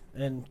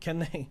 And can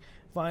they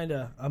find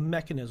a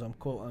mechanism,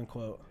 quote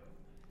unquote,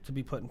 to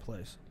be put in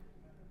place?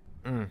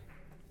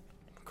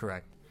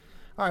 Correct.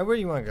 All right, where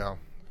do you want to go?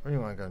 Where do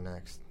you want to go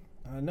next?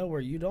 I know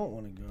where you don't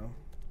want to go.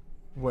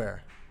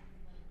 Where?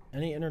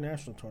 Any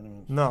international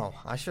tournaments? No,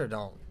 I sure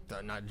don't.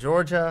 Not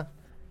Georgia.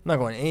 I'm not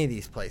going to any of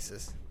these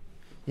places.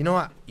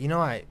 I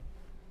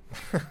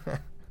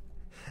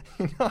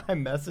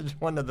messaged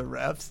one of the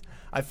refs.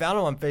 I found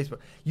him on Facebook.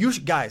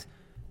 Guys,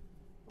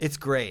 it's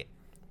great.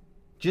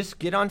 Just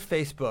get on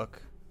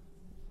Facebook.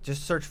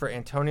 Just search for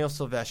Antonio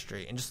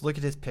Silvestri and just look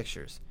at his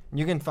pictures. And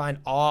you can find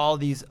all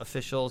these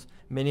officials,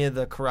 many of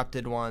the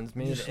corrupted ones,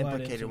 many of the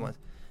implicated ones.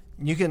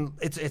 You can.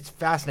 It's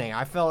fascinating.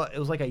 I felt it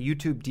was like a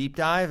YouTube deep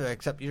dive,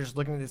 except you're just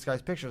looking at this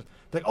guy's pictures.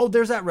 Like, oh,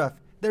 there's that ref.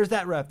 There's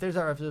that ref. There's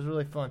that ref. It was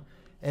really fun.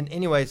 And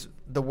anyways,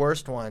 the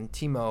worst one,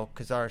 Timo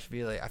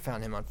Kazarishvili, I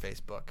found him on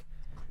Facebook,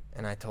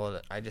 and I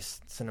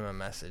just sent him a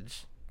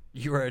message.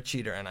 You are a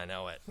cheater, and I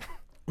know it.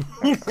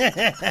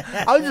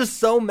 I was just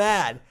so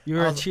mad. You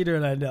were a cheater,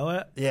 and I know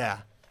it. Yeah.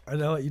 I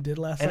know what you did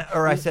last night.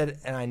 Or I said,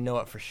 and I know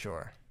it for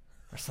sure,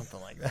 or something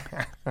like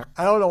that.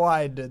 I don't know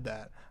why I did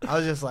that. I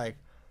was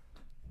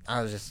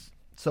just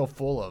so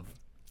full of,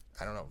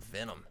 I don't know,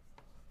 venom.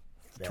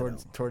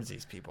 Towards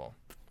these people.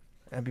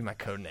 That'd be my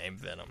code name,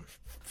 Venom.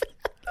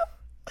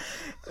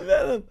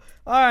 Venom.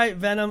 All right,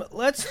 Venom.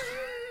 Let's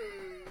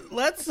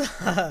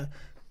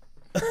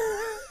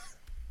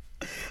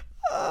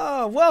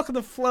welcome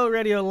to Flow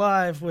Radio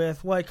Live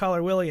with White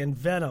Collar Willie and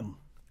Venom.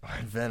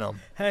 Venom.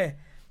 Hey,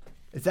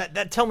 is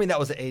that tell me that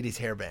was an 80s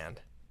hair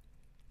band?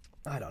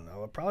 I don't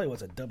know. It probably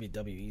was a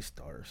WWE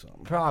star or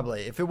something.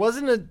 Probably. If it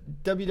wasn't a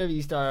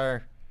WWE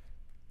star,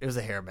 it was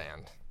a hair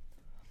band.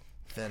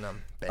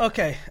 Venom. Band.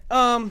 Okay.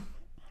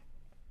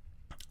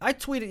 I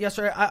tweeted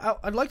yesterday.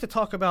 I'd like to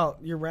talk about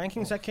your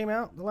rankings that came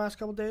out the last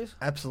couple days.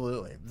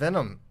 Absolutely.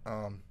 Venom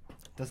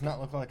does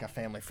not look like a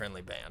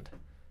family-friendly band.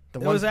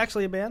 It was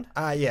actually a band?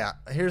 Yeah.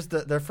 Here's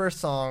their first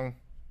song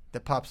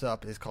that pops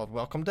up is called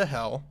Welcome to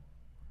Hell.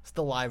 It's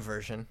the live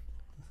version.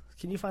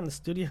 Can you find the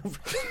studio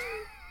version?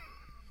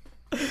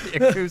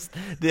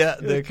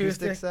 the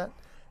acoustic set?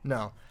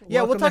 No.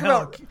 Yeah, we'll talk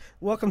about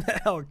Welcome to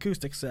Hell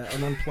acoustic set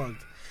and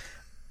Unplugged.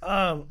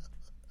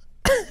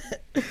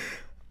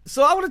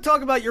 So I want to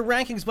talk about your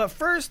rankings, but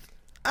first,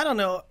 I don't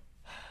know.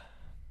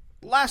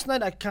 Last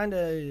night I kind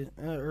of,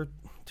 or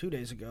 2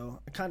 days ago,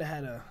 I kind of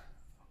had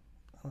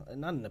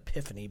not an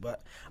epiphany,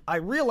 but I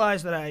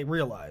realized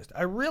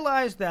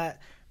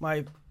that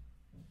my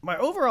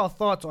overall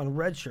thoughts on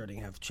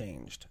redshirting have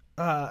changed,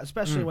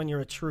 especially when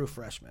you're a true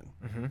freshman.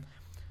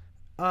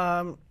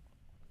 Mm-hmm.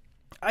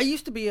 I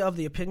used to be of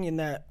the opinion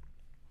that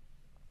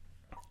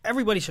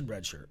everybody should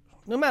redshirt.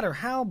 No matter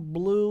how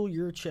blue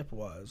your chip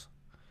was,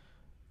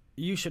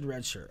 you should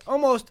redshirt.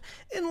 Almost,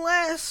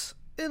 unless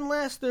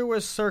there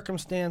was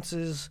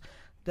circumstances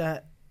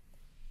that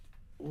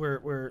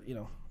were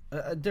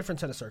a different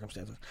set of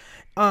circumstances.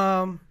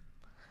 I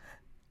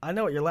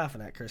know what you're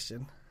laughing at,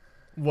 Christian.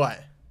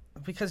 What?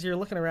 Because you're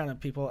looking around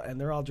at people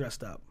and they're all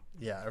dressed up.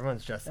 Yeah,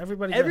 everyone's dressed up.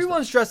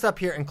 Everyone's dressed up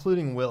here,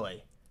 including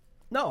Willie.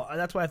 No,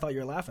 that's what I thought you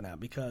were laughing at,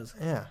 because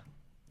yeah,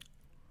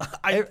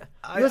 I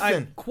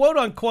quote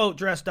unquote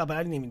dressed up, and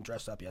I didn't even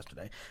dress up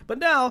yesterday. But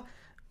now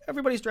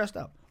everybody's dressed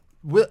up.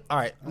 All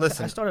right,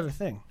 listen. I started a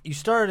thing. You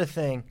started a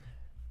thing.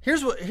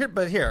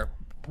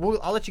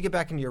 I'll let you get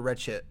back into your red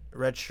shirt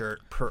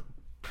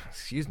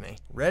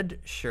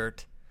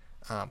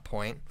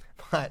point.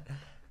 But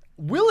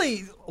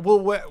Willie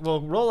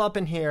will roll up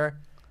in here,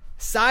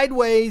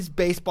 sideways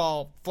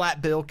baseball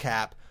flat bill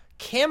cap,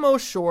 camo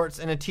shorts,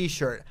 and a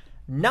t-shirt.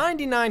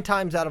 99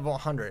 times out of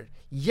 100.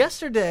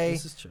 Yesterday,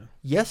 this is true.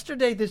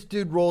 Yesterday, this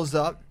dude rolls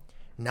up,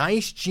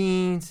 nice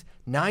jeans,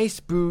 nice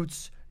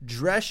boots,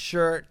 dress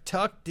shirt,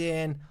 tucked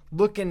in,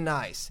 looking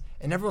nice.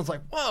 And everyone's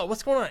like, whoa,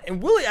 what's going on?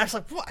 And Willie acts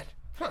like, what?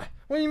 Huh,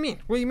 what do you mean?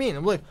 What do you mean?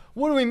 I'm like,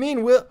 what do we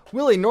mean,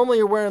 Willie? Normally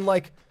you're wearing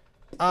like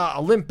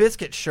a Limp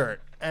Bizkit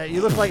shirt.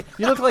 You look like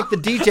the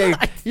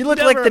DJ. You look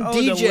like the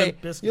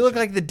DJ. You look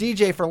like the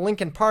DJ for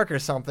Linkin Park or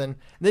something.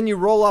 Then you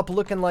roll up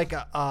looking like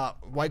a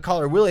white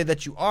collar Willie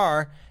that you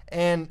are,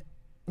 and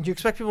you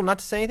expect people not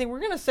to say anything. We're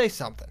gonna say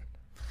something.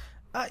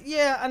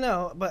 Yeah, I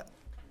know, but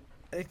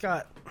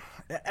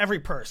every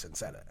person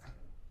said it.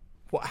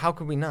 Well, how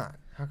could we not?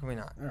 How can we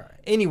not? All right.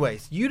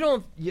 Anyways, your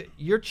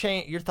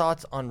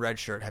thoughts on red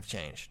shirt have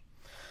changed.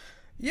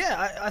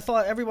 Yeah, I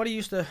thought everybody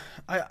used to.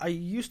 I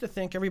used to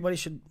think everybody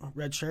should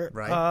redshirt,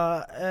 right?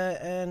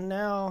 And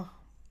now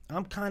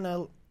I'm kind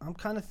of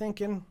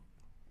thinking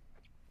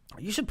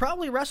you should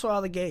probably wrestle out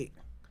of the gate.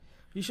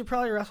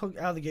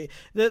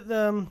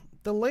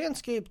 The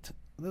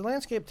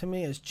landscape to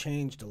me has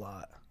changed a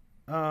lot.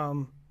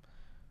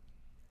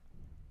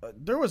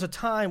 There was a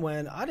time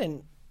when I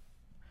didn't,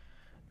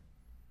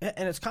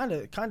 and it's kind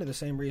of the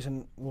same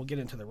reason we'll get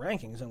into the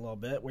rankings in a little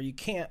bit, where you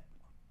can't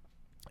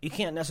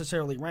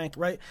necessarily rank,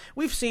 right?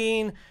 We've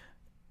seen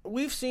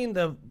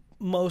the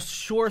most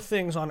sure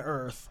things on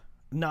earth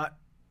not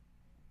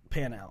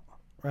pan out,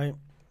 right?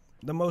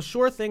 The most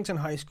sure things in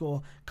high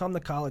school come to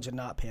college and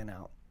not pan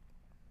out.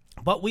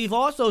 But we've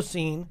also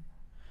seen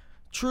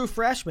true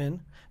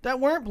freshmen that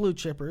weren't blue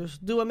chippers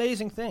do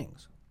amazing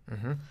things.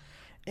 Mm-hmm.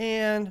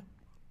 And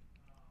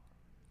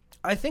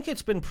I think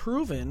it's been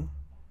proven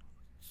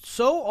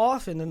so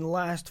often in the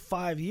last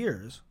 5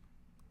 years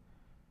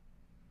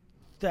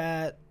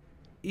that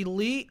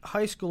elite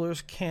high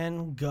schoolers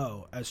can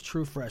go as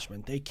true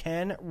freshmen. They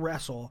can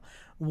wrestle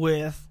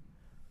with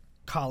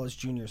college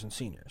juniors and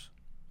seniors.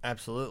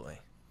 Absolutely.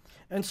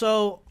 And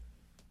so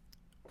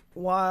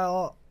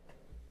while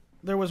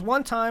there was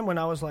one time when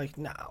I was like,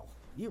 no,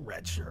 you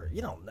redshirt.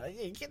 You don't know.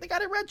 They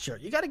got a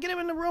redshirt. You got to get them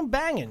in the room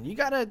banging. You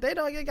got to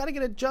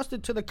get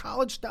adjusted to the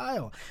college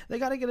style. They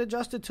got to get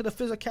adjusted to the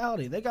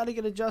physicality. They got to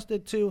get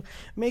adjusted to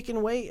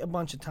making weight a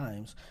bunch of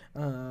times,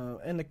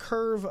 and the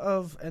curve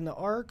and the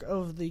arc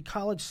of the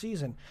college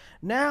season.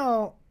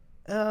 Now,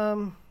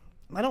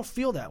 I don't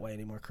feel that way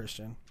anymore,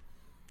 Christian.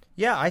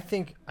 Yeah, I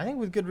think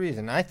with good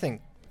reason. I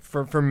think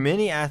for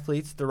many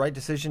athletes, the right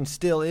decision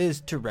still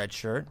is to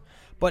redshirt,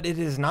 but it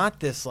is not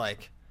this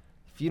like,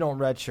 if you don't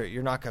redshirt,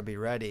 you're not going to be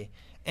ready.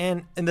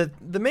 And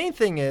the main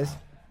thing is,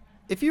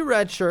 if you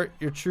redshirt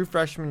your true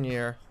freshman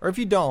year, or if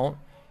you don't,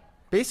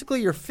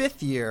 basically your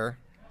fifth year,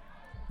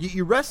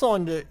 you wrestle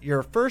into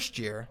your first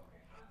year,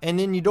 and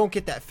then you don't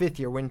get that fifth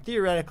year when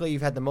theoretically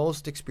you've had the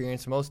most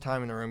experience, the most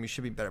time in the room, you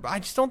should be better. But I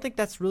just don't think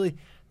that's really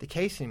the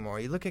case anymore.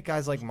 You look at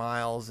guys like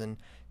Miles and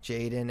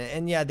Jaden,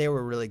 and yeah, they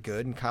were really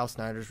good, and Kyle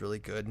Snyder's really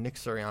good. Nick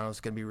Soriano's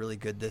going to be really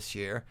good this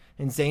year,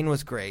 and Zane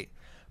was great.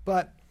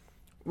 But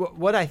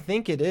what I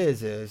think it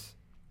is,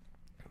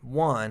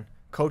 one,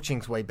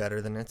 coaching's way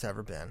better than it's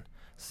ever been.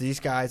 So these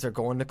guys are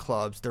going to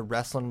clubs. They're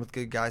wrestling with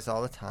good guys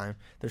all the time.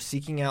 They're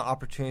seeking out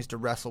opportunities to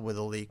wrestle with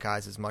elite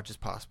guys as much as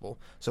possible.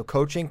 So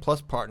coaching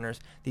plus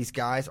partners, these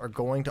guys are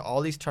going to all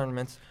these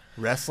tournaments,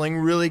 wrestling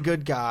really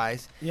good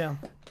guys. Yeah,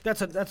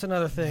 that's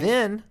another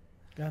thing.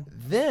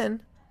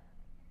 Then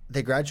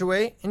they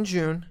graduate in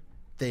June.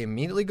 They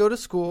immediately go to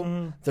school.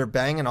 Mm-hmm. They're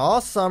banging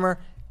all summer,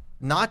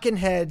 knocking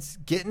heads,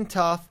 getting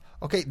tough.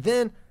 Okay,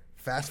 then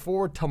fast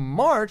forward to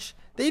March.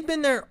 They've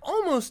been there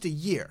almost a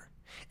year.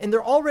 And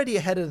they're already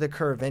ahead of the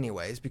curve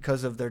anyways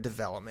because of their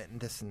development and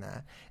this and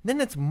that. And then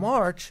it's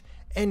March,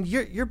 and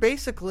you're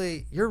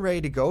basically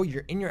ready to go.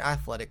 You're in your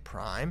athletic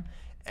prime,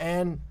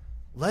 and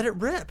let it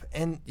rip.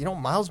 And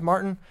Miles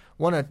Martin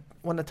won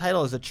a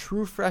title as a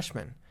true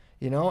freshman.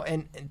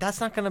 And that's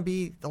not going to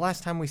be the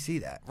last time we see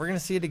that. We're going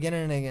to see it again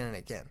and again and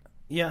again.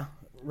 Yeah,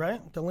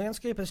 right. The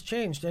landscape has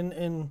changed,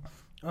 and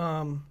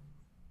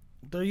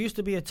there used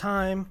to be a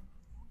time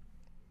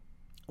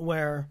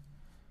where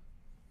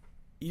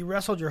you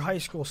wrestled your high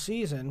school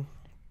season,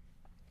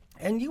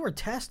 and you were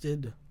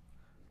tested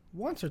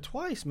once or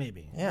twice,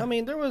 maybe. Yeah. I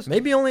mean, there was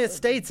maybe only at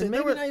states, and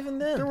maybe not even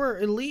then. There were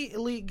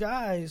elite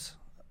guys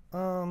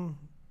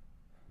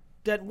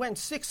that went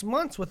 6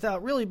 months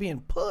without really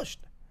being pushed,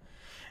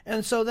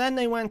 and so then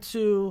they went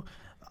to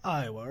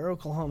Iowa or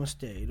Oklahoma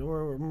State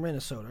or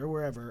Minnesota or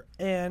wherever,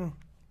 and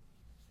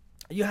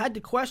you had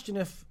to question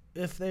if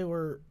they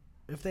were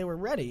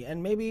ready,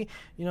 and maybe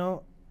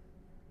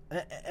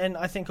And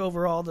I think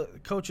overall the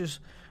coaches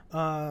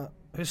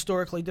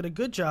historically did a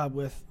good job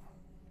with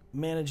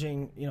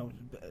managing,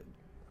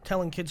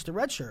 telling kids to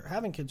redshirt,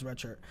 having kids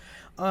redshirt.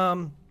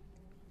 But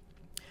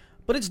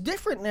it's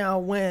different now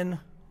when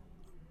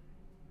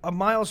a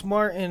Miles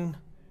Martin,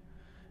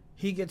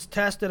 he gets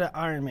tested at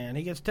Ironman,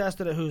 he gets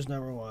tested at Who's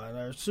Number One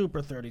or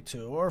Super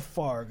 32 or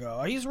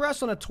Fargo. He's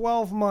wrestling a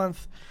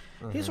 12-month.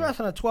 Mm-hmm. He's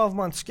wrestling a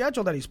 12-month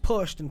schedule that he's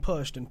pushed and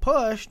pushed and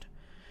pushed,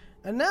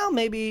 and now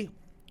maybe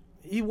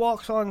he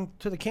walks on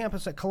to the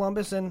campus at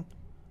Columbus and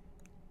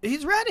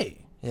he's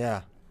ready.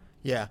 Yeah.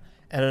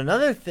 And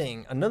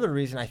another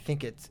reason I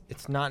think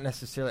it's not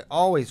necessarily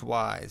always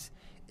wise,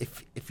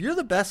 if you're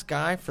the best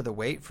guy for the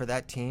weight for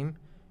that team,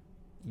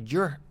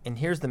 and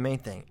here's the main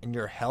thing, and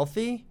you're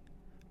healthy,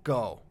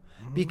 go.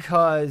 Mm-hmm.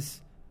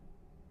 Because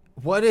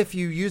what if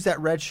you use that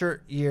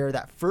redshirt year,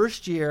 that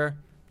first year,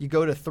 you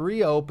go to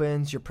 3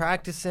 opens, you're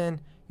practicing,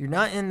 you're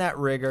not in that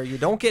rigor, you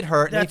don't get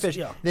hurt,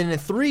 then in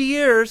 3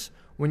 years,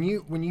 when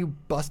you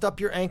bust up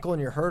your ankle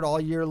and you're hurt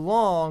all year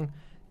long,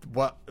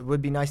 what it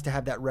would be nice to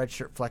have that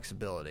redshirt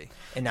flexibility,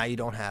 and now you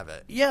don't have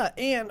it. Yeah,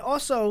 and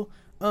also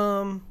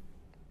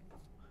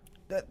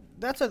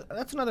that's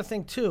another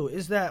thing too,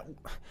 is that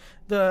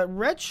the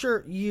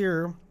redshirt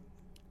year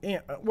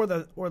or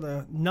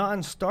the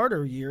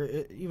non-starter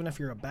year, even if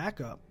you're a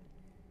backup,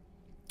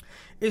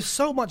 is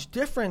so much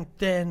different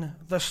than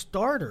the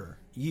starter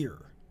year,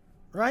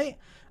 right?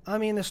 I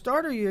mean, the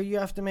starter year you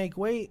have to make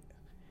weight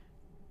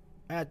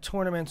at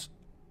tournaments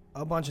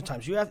a bunch of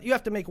times. You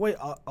have to make weight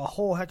a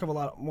whole heck of a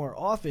lot more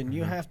often. Mm-hmm.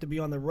 You have to be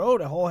on the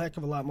road a whole heck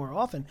of a lot more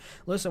often.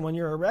 Listen, when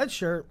you're a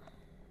redshirt,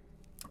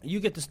 you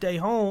get to stay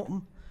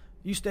home.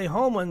 You stay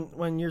home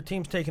when your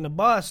team's taking a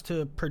bus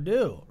to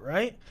Purdue,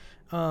 right?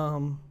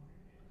 And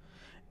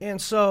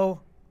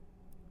so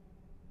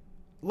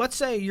let's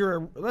say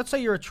you're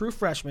a true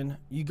freshman.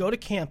 You go to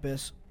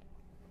campus.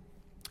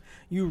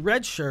 You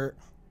redshirt.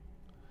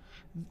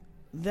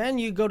 Then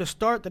you go to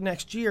start the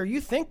next year.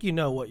 You think you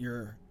know what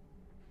you're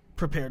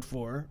prepared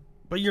for,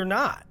 but you're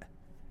not,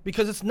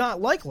 because it's not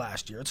like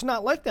last year. It's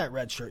not like that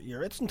redshirt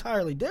year. It's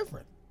entirely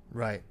different.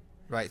 Right.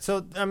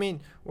 So I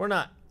mean, we're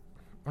not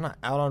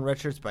out on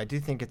redshirts, but I do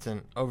think it's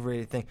an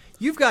overrated thing.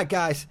 You've got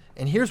guys,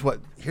 and here's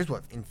what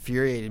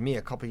infuriated me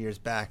a couple years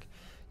back.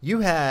 You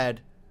had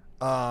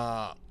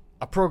a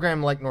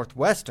program like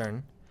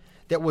Northwestern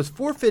that was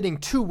forfeiting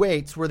 2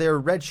 weights where they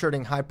were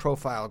redshirting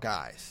high-profile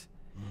guys.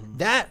 Mm-hmm.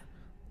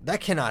 That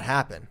cannot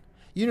happen.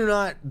 You do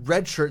not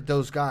redshirt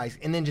those guys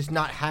and then just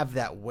not have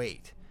that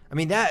weight. I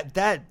mean,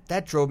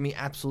 that drove me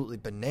absolutely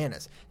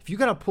bananas. If you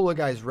got to pull a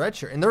guy's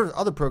redshirt, and there were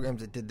other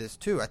programs that did this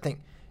too. I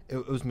think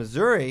it was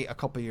Missouri a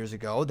couple years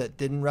ago that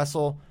didn't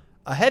wrestle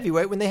a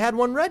heavyweight when they had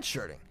one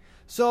redshirting.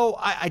 So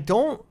I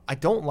don't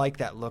like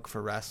that look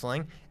for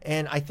wrestling,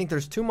 and I think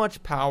there's too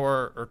much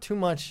power or too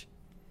much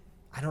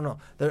I don't know.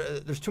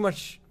 There's too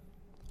much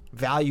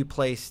value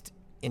placed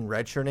in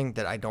redshirting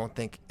that I don't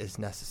think is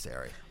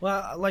necessary.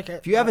 Well,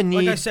 if you have a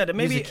need, like I said,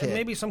 use a kid.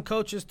 maybe some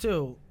coaches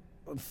too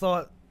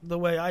thought the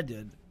way I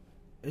did,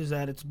 is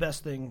that it's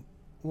best thing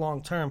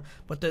long term.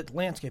 But the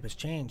landscape has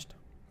changed.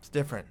 It's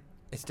different.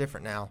 It's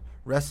different now.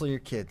 Wrestle your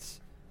kids.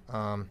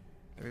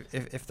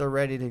 If they're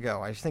ready to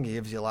go. I just think it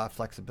gives you a lot of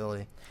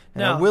flexibility.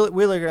 And Now,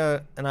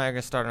 Wheeler and I are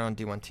going to start our own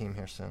D1 team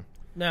here soon.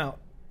 Now,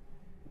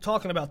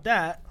 talking about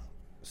that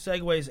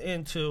segues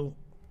into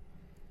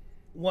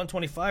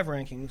 125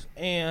 rankings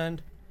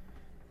and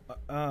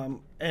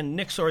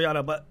Nick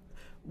Soriano, but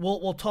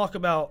we'll talk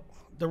about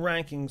the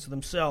rankings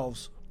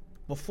themselves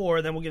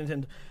before. Then we'll get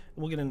into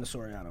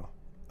Soriano.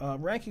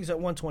 Rankings at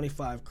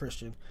 125,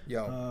 Christian.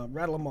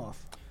 Rattle them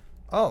off.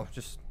 Oh,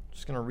 just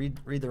gonna read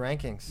the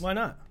rankings. Why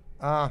not?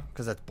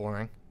 Because that's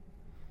boring.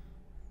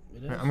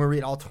 It is. I'm gonna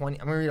read all 20.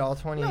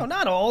 No,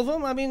 not all of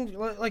them. I mean,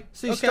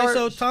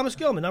 so Thomas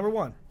Gilman, number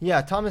 1.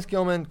 Yeah, Thomas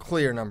Gilman,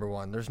 clear number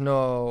 1. There's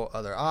no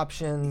other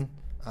option.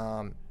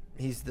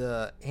 He's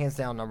the hands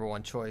down number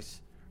 1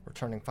 choice.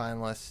 Returning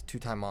finalist,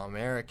 2-time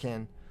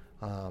All-American.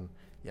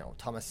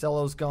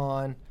 Tomasello's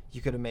gone.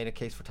 You could have made a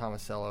case for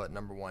Tomasello at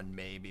number 1,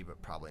 maybe,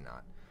 but probably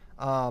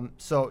not.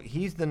 So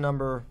he's the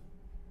number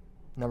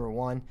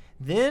 1.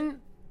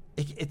 Then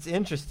it's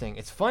interesting.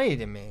 It's funny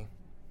to me.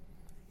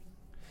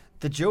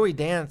 The Joey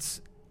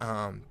Dance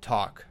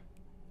talk.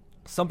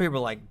 Some people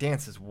are like,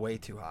 Dance is way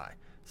too high.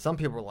 Some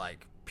people are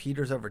like,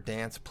 Peters over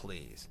Dance,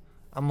 please.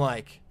 I'm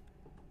like,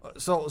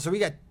 so we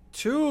got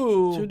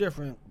two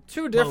different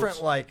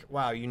votes. Like,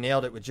 wow, you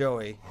nailed it with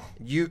Joey.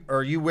 You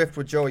whiffed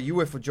with Joey. You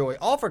whiffed with Joey.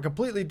 All for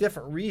completely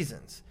different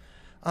reasons.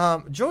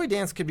 Joey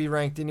Dance could be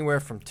ranked anywhere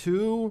from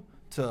 2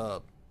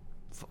 to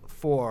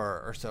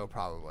 4 or so,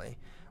 probably,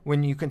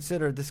 when you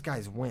consider this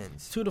guy's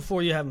wins. 2 to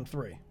 4, you have him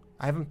 3.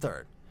 I have him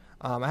 3rd.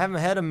 I have him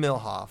ahead of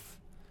Milhoff,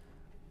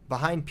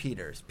 behind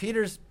Peters.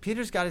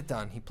 Peters got it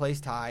done. He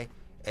placed high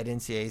at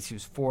NCAAs. He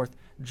was 4th.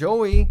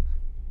 Joey,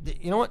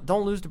 you know what?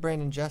 Don't lose to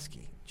Brandon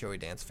Jeske, Joey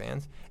Dance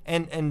fans.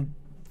 And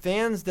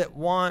fans that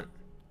want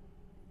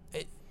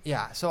it,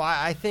 yeah, so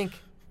I think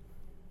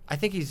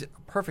he's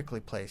perfectly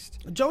placed.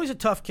 Joey's a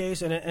tough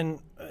case, and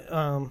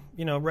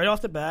right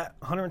off the bat,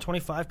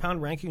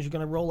 125-pound rankings, you're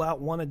going to roll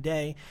out one a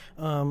day.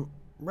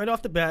 Right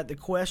off the bat, the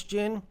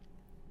question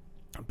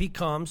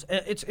becomes,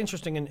 it's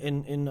interesting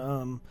in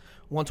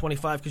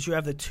 125 because you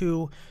have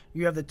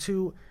the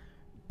two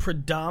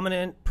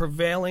predominant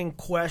prevailing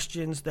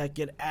questions that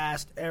get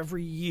asked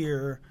every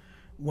year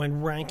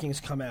when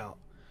rankings come out.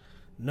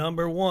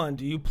 Number 1,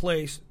 do you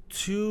place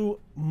too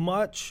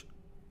much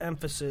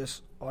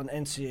emphasis on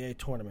NCAA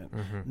tournament?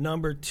 Mm-hmm.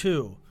 Number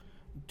 2,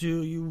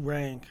 do you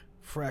rank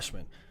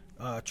freshmen,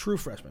 true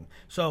freshmen?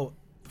 So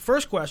the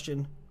first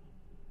question,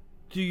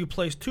 do you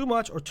place too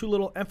much or too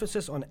little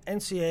emphasis on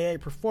NCAA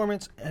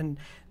performance? And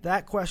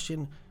that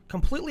question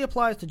completely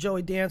applies to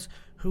Joey Dance,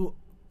 who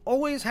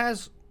always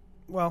has,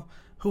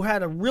 who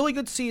had a really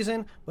good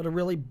season, but a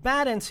really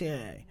bad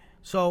NCAA.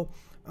 So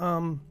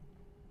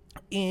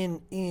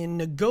in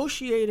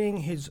negotiating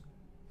his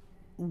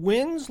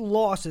wins,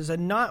 losses,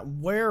 and not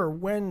where or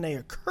when they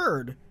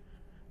occurred,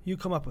 you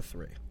come up with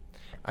 3.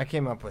 I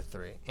came up with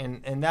 3.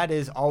 And that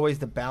is always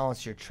the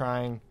balance you're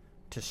trying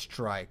to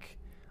strike.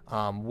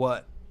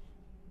 What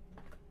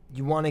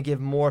you want to give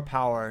more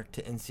power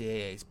to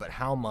NCAAs, but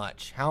how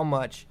much? How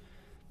much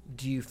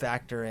do you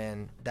factor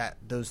in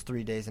those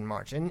 3 days in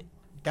March? And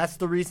that's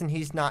the reason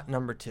he's not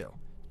number 2,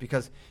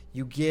 because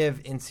you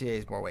give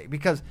NCAAs more weight.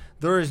 Because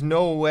there is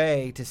no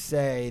way to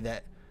say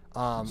that.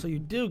 So you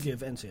do give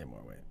NCAA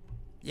more weight.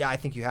 Yeah, I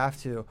think you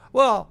have to.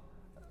 Well,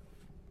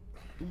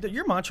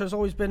 your mantra has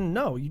always been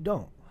no, you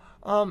don't.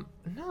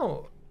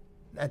 No,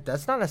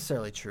 that's not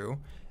necessarily true.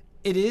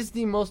 It is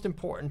the most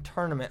important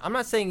tournament. I'm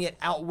not saying it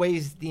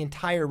outweighs the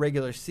entire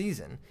regular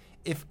season.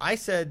 If I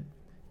said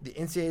the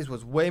NCAAs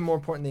was way more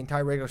important than the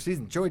entire regular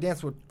season, Joey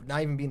Dance would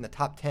not even be in the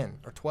top 10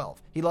 or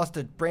 12. He lost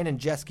to Brandon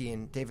Jeske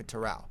and David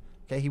Terrell.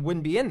 Okay, he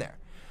wouldn't be in there.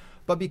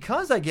 But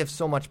because I give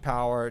so much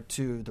power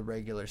to the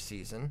regular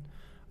season,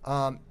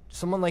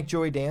 someone like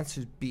Joey Dance,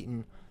 who's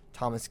beaten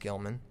Thomas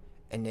Gilman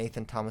and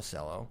Nathan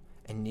Tomasello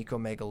and Nico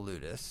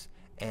Megaludis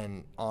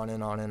and on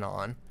and on and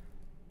on,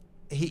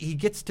 he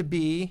gets to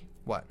be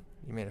what?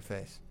 You made a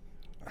face.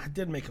 I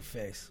did make a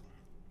face.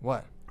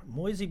 What?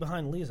 Moisey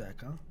behind Lezak,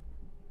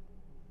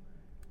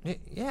 huh?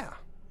 Yeah.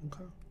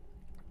 Okay.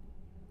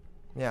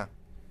 Yeah.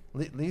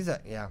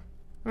 Lezak, yeah.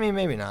 I mean,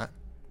 maybe not.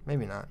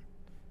 Maybe not.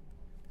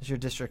 It's your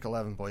District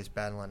 11 boys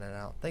battling it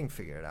out. They can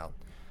figure it out.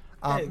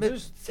 Hey,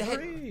 there's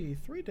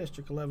three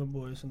District 11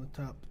 boys in the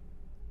top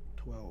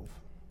 12.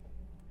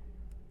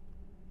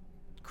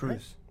 Cruz.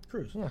 Right?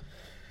 Cruz.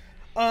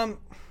 Yeah.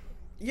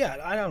 Yeah,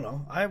 I don't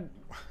know.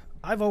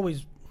 I've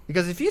always...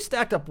 Because if you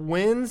stacked up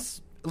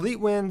wins, elite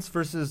wins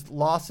versus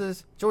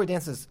losses, Joey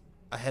Dance is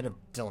ahead of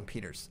Dylan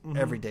Peters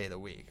every day of the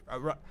week.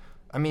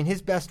 I mean,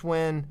 his best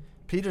win,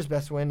 Peters'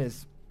 best win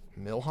is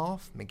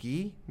Milhoff,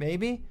 McGee,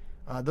 maybe.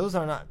 Those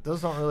don't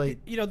really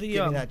get me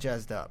that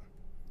jazzed up.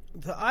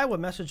 the Iowa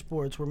message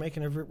boards were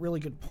making a really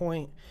good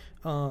point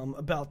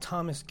about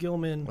Thomas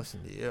Gilman.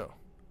 Listen to you.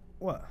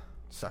 What?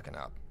 Sucking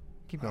up.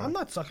 Keep going. I'm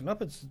not sucking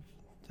up.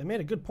 They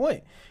made a good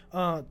point.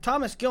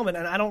 Thomas Gilman,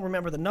 and I don't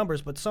remember the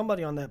numbers, but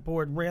somebody on that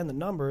board ran the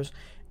numbers,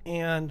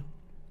 and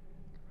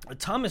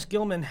Thomas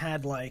Gilman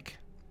had the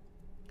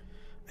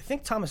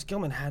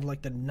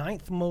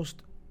ninth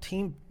most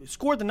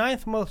scored the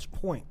ninth most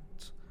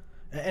points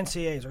at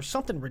NCAAs or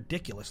something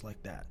ridiculous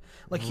like that.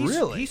 Like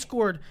Really? he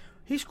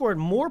scored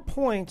more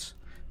points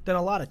than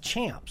a lot of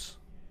champs.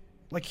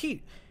 Like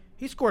he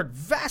scored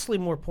vastly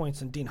more points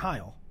than Dean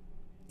Heil.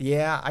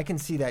 Yeah, I can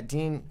see that.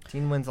 Dean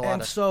wins a lot.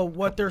 And so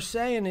what they're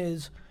saying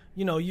is,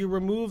 you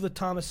remove the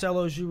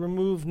Tomasellos, you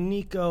remove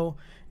Nico,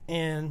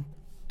 and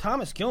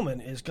Thomas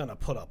Gilman is going to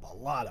put up a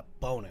lot of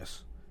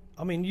bonus.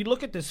 I mean, you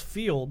look at this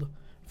field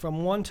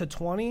from 1 to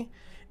 20,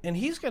 and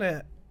his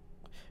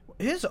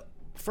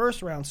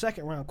first round,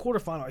 second round,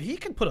 quarterfinal, he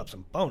can put up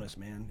some bonus,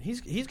 man.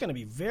 He's going to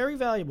be very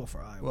valuable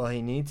for Iowa. Well,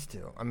 he needs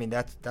to. I mean,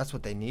 that's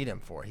what they need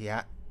him for. He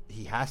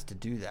has to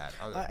do that.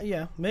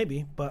 Yeah,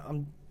 maybe, but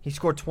He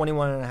scored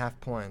 21.5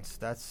 points.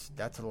 That's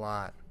a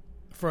lot.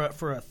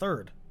 for a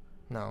third.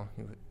 No,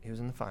 he was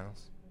in the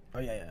finals. Oh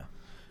yeah.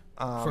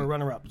 For a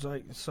runner-up,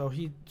 so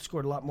he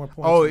scored a lot more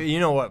points. Oh, you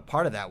know what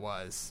part of that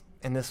was?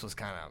 And this was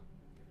kind of,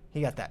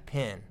 he got that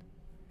pin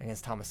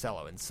against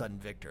Tomasello in sudden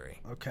victory.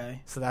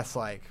 Okay. So that's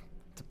like,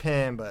 it's a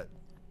pin, but,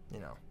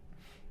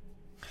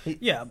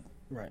 Yeah,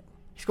 right.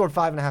 He scored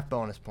 5.5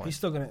 bonus points. He's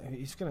still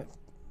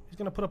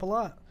gonna put up a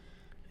lot.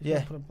 He's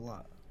gonna put up a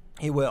lot.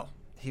 He will.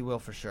 He will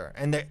for sure.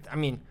 And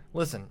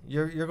listen,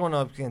 you're going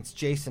up against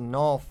Jason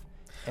Nolf.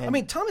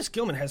 And Thomas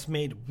Gilman has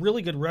made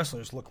really good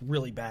wrestlers look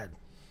really bad.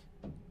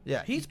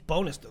 yeah, He's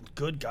bonused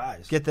good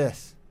guys. get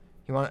this.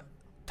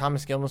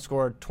 Thomas Gilman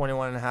scored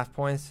 21.5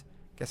 points.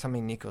 Guess how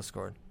many Nico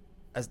scored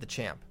as the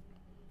champ?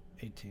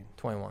 18.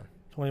 21.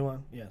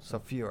 21, yes. So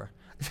fewer.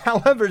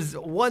 However,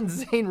 one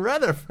Zane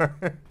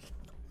Rutherford.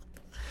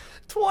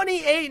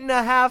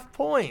 28.5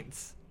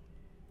 points.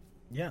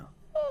 Yeah.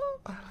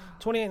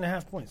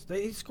 28.5 points.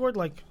 He scored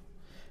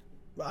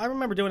I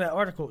remember doing that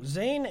article.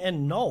 Zane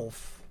and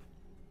Nolf.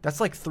 That's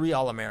like 3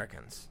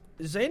 All-Americans.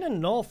 Zane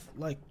and Nolf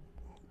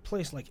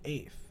placed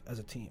 8th as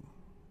a team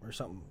or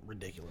something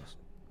ridiculous.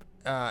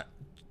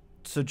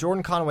 So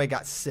Jordan Conway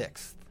got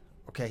 6th.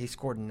 Okay, he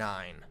scored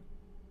 9.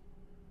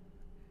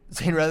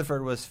 Zane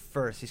Rutherford was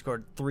first. He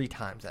scored 3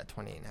 times at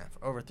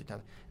 28.5. Over 3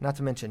 times. Not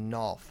to mention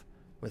Nolf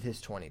with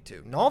his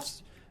 22.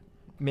 Nolf's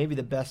maybe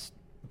the best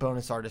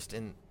bonus artist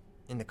in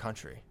the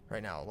country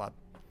right now. A lot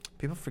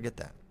people forget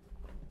that.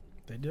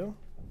 They do?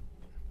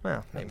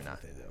 Well, maybe not.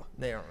 They do.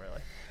 They don't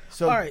really.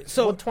 So, all right,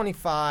 so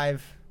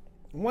 125.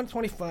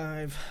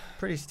 125.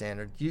 Pretty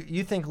standard.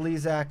 You think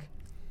Lezak?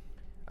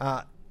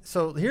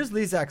 So here's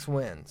Lezak's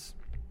wins: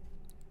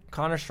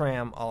 Connor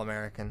Schramm,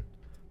 All-American;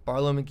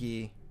 Barlow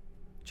McGee;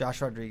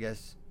 Josh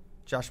Rodriguez;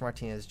 Josh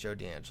Martinez; Joe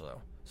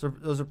D'Angelo. So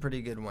those are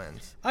pretty good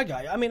wins. I'm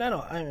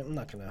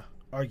not gonna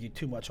argue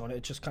too much on it.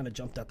 It just kind of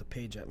jumped out the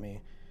page at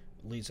me.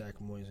 Lezak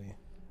Moisey.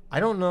 I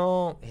don't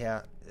know.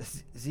 Yeah,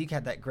 Zeke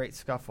had that great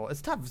scuffle.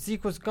 It's tough.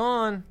 Zeke was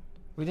gone.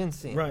 We didn't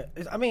see him. Right.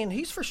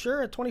 He's for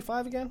sure at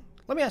 25 again.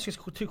 Let me ask you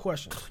 2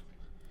 questions.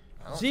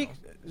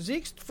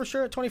 Zeke's for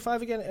sure at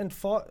 25 again, and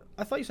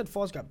I thought you said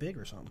Foz got big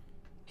or something.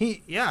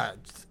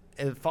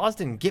 Foz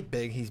didn't get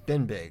big. He's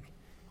been big.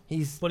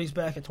 But he's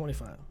back at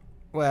 25.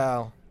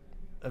 Well,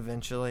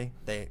 eventually.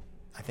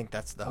 I think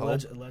that's the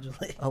hope.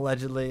 Allegedly.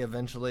 Allegedly,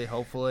 eventually,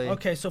 hopefully.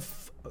 Okay, so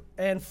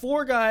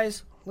 4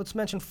 guys. Let's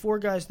mention 4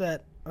 guys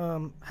that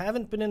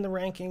haven't been in the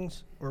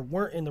rankings or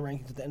weren't in the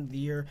rankings at the end of the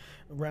year,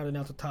 rounding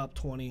out the top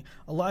 20.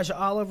 Elijah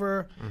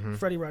Oliver,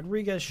 Freddie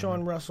Rodriguez,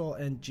 Sean Russell,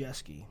 and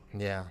Jeske.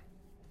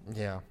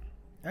 Yeah.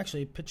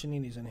 Actually,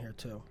 Piccinini's in here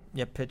too.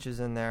 Yeah, Pitch is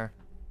in there.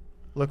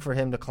 Look for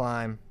him to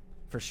climb,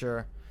 for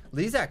sure.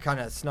 Lezak kind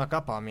of snuck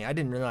up on me. I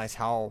didn't realize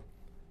how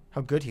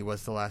good he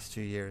was the last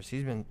 2 years.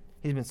 He's been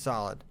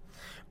solid.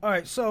 All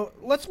right, so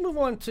let's move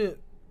on to.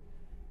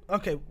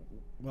 Okay,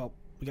 well,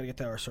 we got to get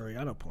to our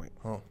Soriano point.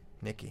 Oh,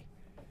 Nikki.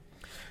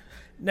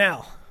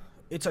 Now,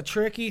 it's a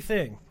tricky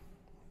thing,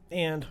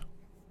 and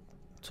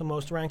to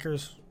most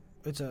rankers,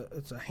 it's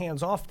a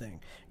hands-off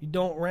thing. You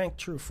don't rank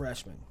true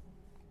freshmen.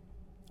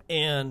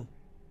 And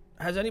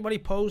has anybody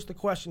posed the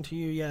question to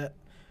you yet?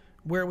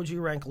 Where would you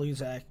rank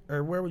Lezak,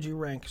 or where would you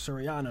rank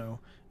Soriano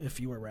if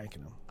you were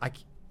ranking him?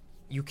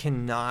 You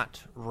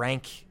cannot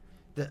rank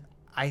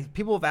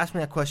people have asked me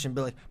that question,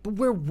 but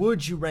where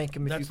would you rank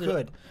him if you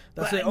could?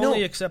 That's the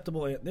only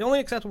acceptable. The only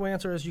acceptable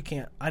answer is you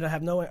can't. I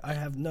have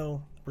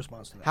no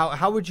response to that.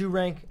 How would you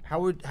rank?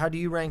 How do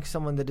you rank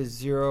someone that is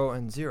 0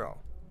 and 0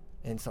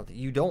 in something?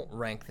 You don't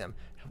rank them.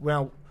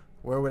 Well,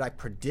 where would I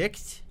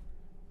predict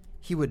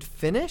he would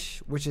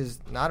finish? Which is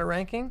not a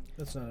ranking.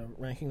 That's not a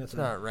ranking. That's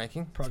not a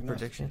ranking. It's a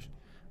prediction.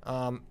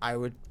 I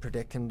would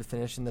predict him to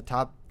finish in the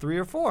top 3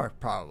 or 4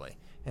 probably,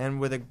 and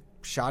with a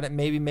shot at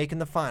maybe making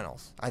the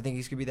finals. I think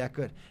he's going to be that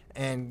good.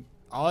 And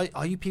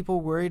all you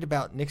people worried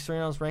about Nick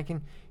Soriano's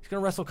ranking, he's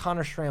going to wrestle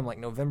Connor Schramm like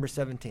November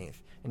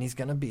 17th, and he's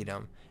going to beat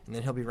him, and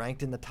then he'll be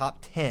ranked in the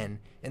top 10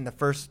 in the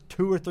first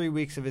 2 or 3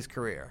 weeks of his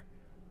career.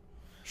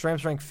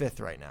 Schramm's ranked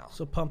 5th right now.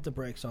 So pump the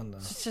brakes on the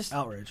Just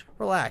outrage.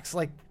 Relax.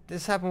 Like,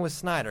 this happened with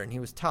Snyder, and he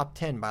was top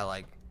 10 by,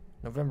 like,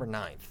 November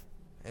 9th.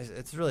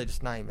 It's really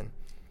just not even...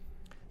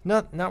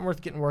 Not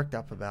worth getting worked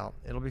up about.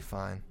 It'll be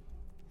fine.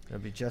 It'll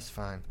be just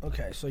fine.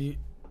 Okay, so you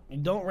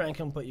don't rank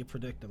them, but you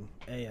predict them.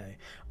 AA.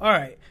 All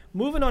right,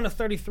 moving on to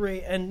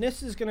 33, and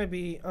this is going to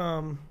be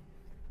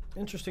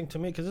interesting to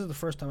me because this is the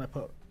first time I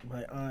put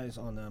my eyes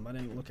on them. I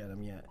didn't look at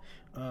them yet.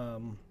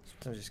 Sometimes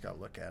you just got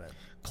to look at it.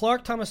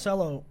 Clark,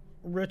 Tomasello,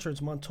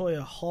 Richards,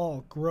 Montoya,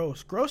 Hall,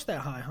 Gross. Gross that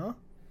high, huh?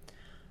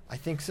 I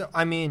think so.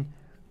 I mean,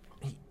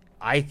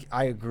 I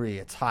agree.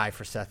 It's high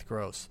for Seth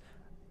Gross.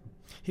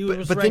 He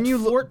was but ranked then you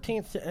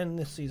 14th to end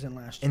this season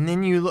last year. And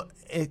then you look,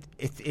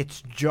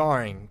 it's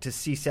jarring to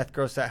see Seth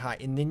Gross that high.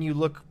 And then you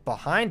look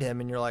behind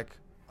him and you're like,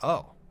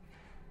 oh,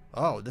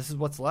 this is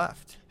what's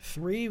left.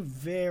 3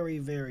 very,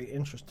 very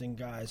interesting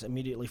guys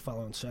immediately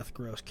following Seth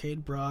Gross.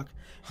 Cade Brock,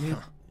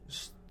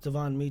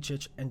 Stevan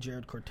Micic, and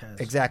Jared Cortez.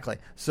 Exactly.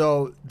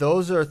 So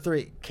those are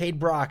 3. Cade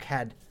Brock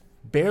had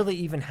barely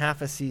even half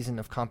a season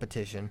of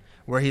competition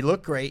where he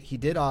looked great. He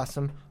did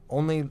awesome.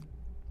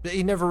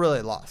 He never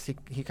really lost.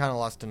 He kind of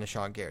lost to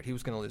Nishon Garrett. He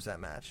was going to lose that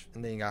match,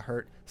 and then he got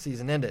hurt.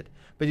 Season ended.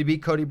 But he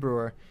beat Cody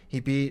Brewer.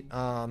 He beat,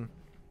 I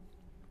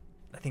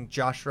think,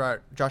 Joshua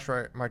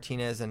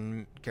Martinez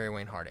and Gary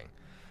Wayne Harding.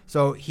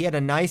 So he had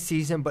a nice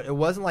season, but it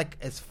wasn't like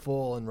as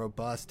full and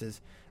robust as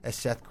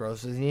Seth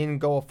Gross. He didn't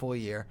go a full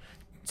year.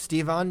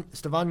 Stevan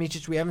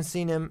Micic, we haven't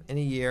seen him in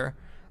a year.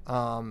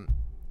 A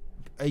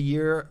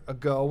year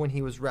ago when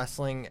he was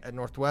wrestling at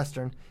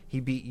Northwestern,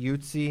 he beat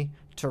Yutzi,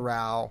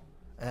 Terrell,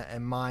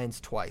 and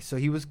Mines twice. So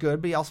he was good,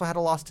 but he also had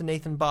a loss to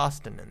Nathan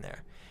Boston in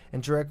there.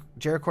 And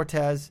Jared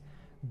Cortez,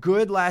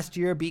 good last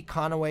year, beat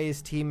Conaway,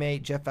 his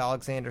teammate, Jeff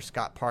Alexander,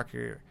 Scott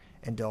Parker,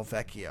 and Del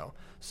Vecchio.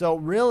 So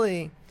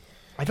really,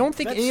 I don't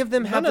think any of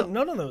them have...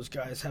 None of those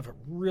guys have a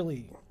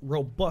really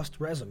robust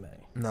resume.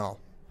 No.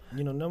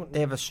 No, they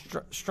have a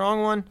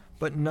strong one,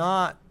 but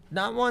not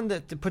one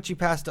that to put you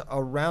past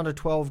a round of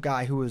 12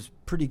 guy who was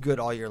pretty good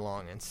all year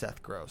long in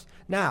Seth Gross.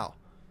 Now,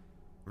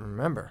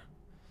 remember,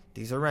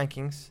 these are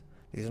rankings.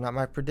 These are not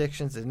my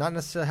predictions. It's not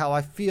necessarily how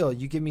I feel.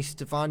 You give me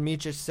Stevan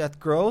Micic, Seth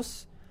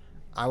Gross,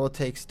 I will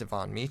take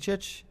Stevan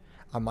Micic.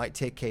 I might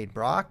take Cade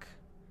Brock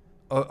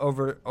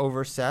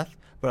over Seth,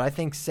 but I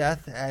think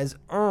Seth has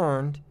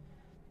earned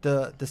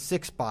the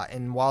 6th spot.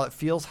 And while it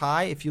feels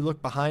high, if you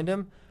look behind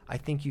him, I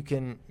think you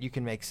can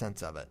make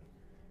sense of it.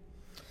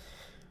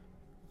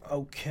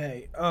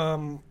 Okay.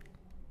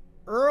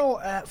 Earl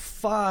at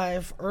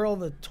 5. Earl,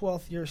 the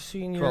 12th year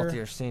senior. 12th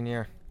year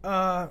senior.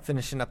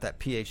 Finishing up that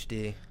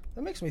PhD.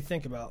 That makes me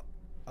think about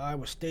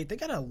Iowa State. They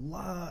got a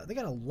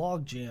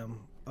log jam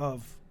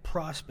of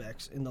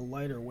prospects in the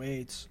lighter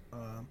weights.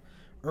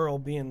 Earl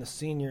being the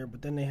senior,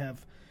 but then they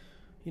have,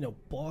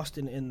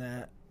 Boston in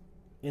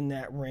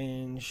that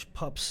range,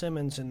 Pup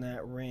Simmons in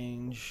that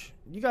range.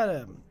 You got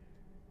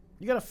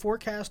a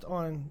forecast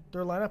on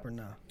their lineup or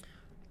no?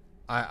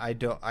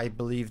 I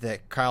believe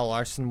that Kyle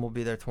Larson will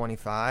be their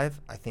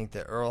 25. I think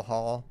that Earl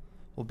Hall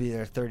will be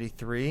their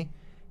 33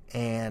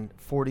 and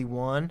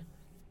 41.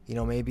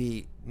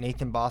 Maybe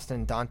Nathan Boston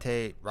and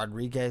Dante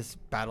Rodriguez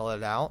battle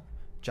it out.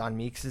 John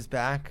Meeks is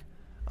back.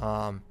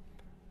 So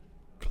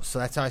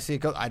that's how I see it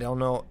go. I don't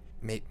know.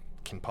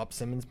 Can Pup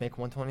Simmons make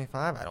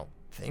 125? I don't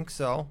think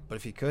so. But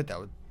if he could,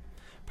 that would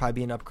probably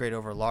be an upgrade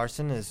over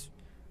Larson. I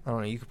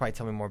don't know. You could probably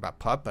tell me more about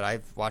Pup, but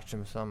I've watched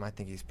him some. I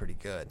think he's pretty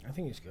good. I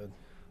think he's good.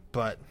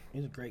 But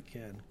he's a great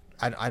kid.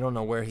 I don't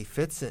know where he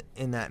fits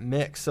in that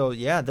mix. So,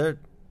 yeah, they're,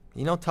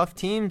 tough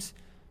teams.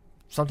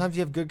 Sometimes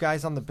you have good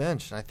guys on the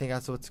bench, and I think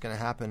that's what's going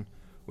to happen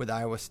with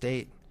Iowa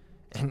State.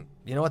 And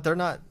you know what? They're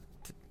not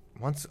 –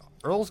 once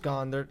Earl's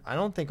gone, I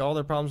don't think all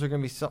their problems are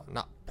going to be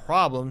not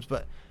problems,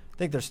 but I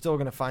think they're still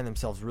going to find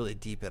themselves really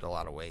deep at a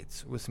lot of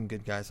weights with some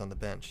good guys on the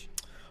bench.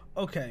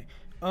 Okay.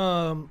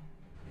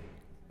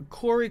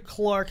 Corey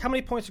Clark. How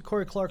many points did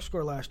Corey Clark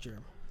score last year?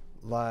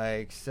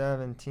 Like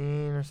 17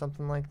 or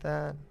something like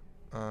that.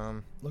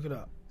 Look it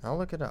up. I'll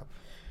look it up.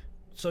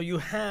 So you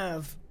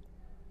have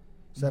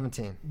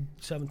 17.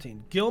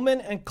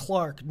 Gilman and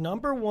Clark,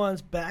 number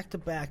ones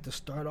back-to-back to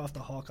start off the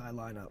Hawkeye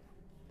lineup.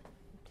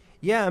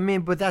 Yeah,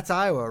 but that's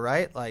Iowa,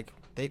 right? Like,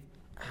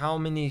 how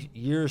many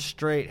years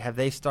straight have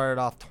they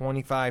started off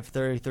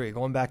 25-33?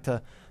 Going back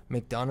to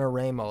McDonough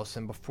Ramos,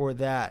 and before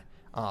that,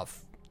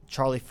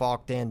 Charlie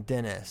Falk, Dan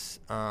Dennis.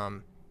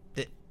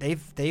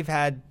 They've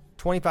had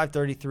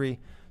 25-33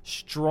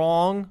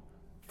 strong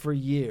for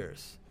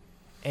years.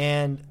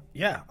 And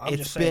yeah, I'm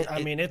just saying,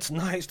 it's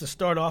nice to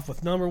start off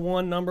with number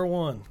one.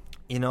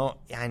 I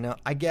know.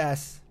 I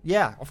guess.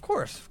 Yeah, of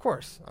course.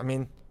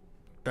 Better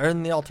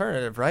than the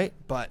alternative, right?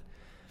 But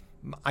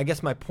I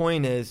guess my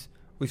point is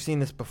we've seen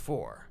this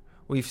before.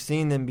 We've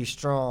seen them be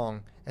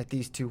strong at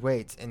these two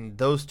weights, and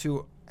those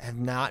two have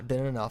not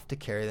been enough to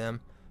carry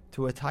them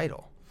to a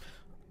title.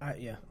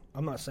 Yeah,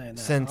 I'm not saying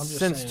that.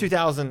 Since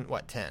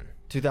 2010.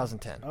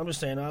 I'm just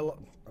saying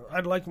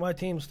I'd like my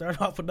team to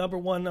start off with number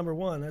one.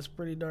 That's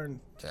pretty darn.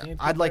 Yeah.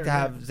 I'd like to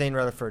have Zane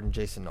Rutherford and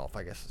Jason Nolf,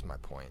 I guess is my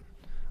point.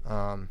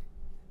 I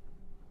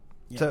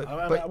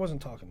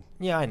wasn't talking.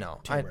 Yeah, I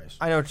know. I know race.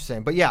 what you're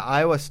saying. But yeah,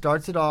 Iowa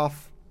starts it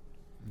off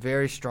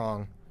very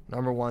strong.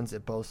 Number ones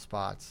at both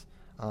spots.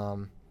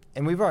 And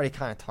we've already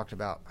kind of talked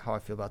about how I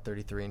feel about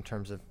 33 in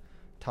terms of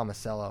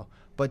Tomasello.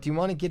 But do you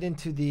want to get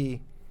into the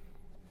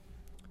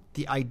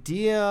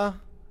idea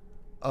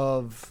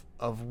of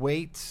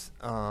weights?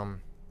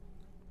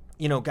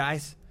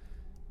 Guys,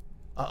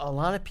 a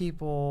lot of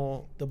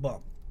people... The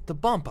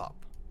bump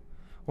up.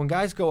 When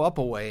guys go up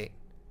a weight,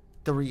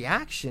 the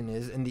reaction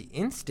is, and the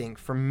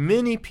instinct for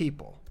many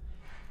people,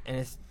 and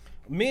it's...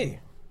 Me.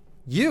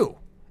 You.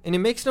 And it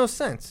makes no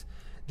sense.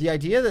 The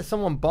idea that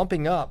someone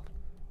bumping up,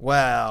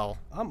 well...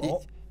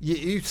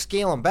 You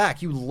scale them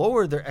back. You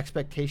lower their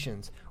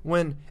expectations.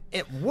 When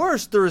at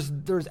worst, there's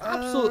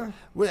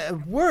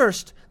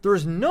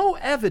no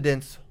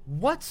evidence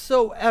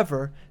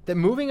whatsoever that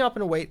moving up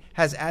in a weight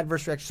has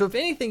adverse reactions. So if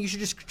anything, you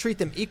should just treat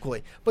them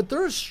equally. But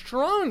there is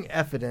strong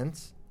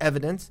evidence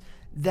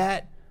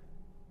that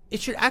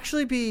it should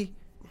actually be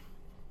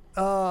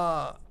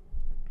a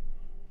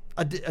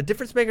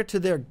difference maker to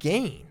their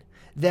gain.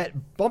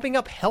 That bumping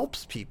up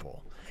helps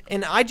people.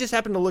 And I just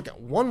happened to look at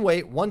one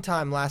weight one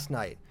time last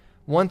night,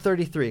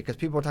 133, because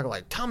people were talking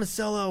like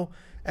Tomasello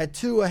at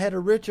 2 ahead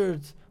of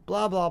Richards,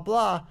 blah, blah,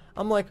 blah.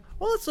 I'm like,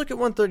 well, let's look at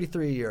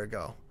 133 a year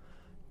ago.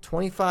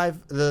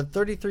 25, the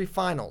 33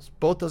 finals,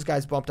 both those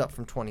guys bumped up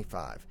from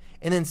 25.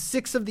 And then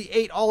 6 of the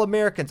 8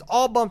 All-Americans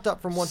all bumped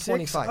up from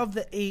 125. 6 of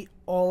the 8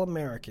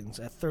 All-Americans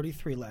at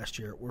 33 last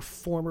year were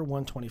former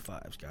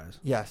 125s, guys.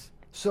 Yes.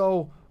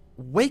 So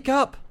wake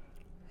up.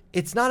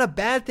 It's not a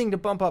bad thing to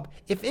bump up.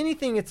 If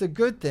anything, it's a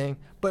good thing.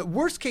 But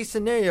worst case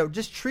scenario,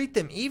 just treat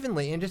them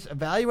evenly and just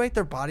evaluate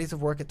their bodies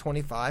of work at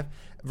 25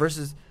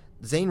 versus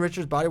Zane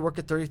Richards' body work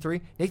at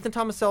 33. Nathan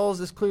Tomasello's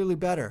is clearly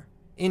better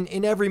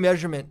in every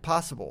measurement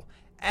possible.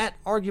 At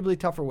arguably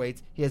tougher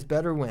weights, he has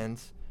better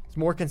wins. He's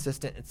more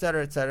consistent, et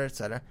cetera, et cetera, et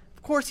cetera.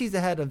 Of course, he's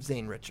ahead of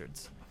Zane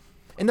Richards.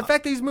 And the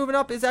fact that he's moving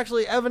up is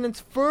actually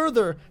evidence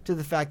further to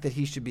the fact that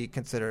he should be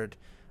considered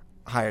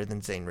higher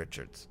than Zane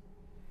Richards.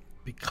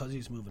 Because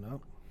he's moving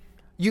up?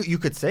 You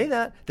could say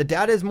that. The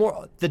data is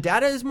more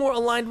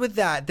aligned with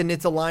that than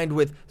it's aligned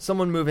with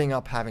someone moving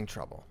up having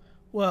trouble.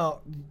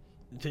 Well,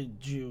 did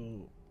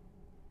you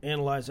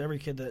analyze every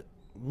kid that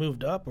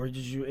moved up, or did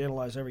you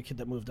analyze every kid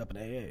that moved up in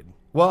AA?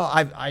 Well,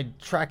 I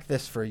tracked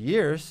this for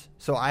years,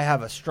 so I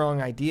have a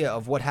strong idea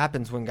of what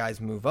happens when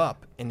guys move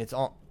up, and maybe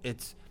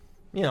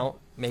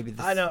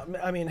this. I know.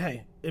 I mean,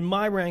 hey, in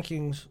my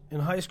rankings,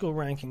 in high school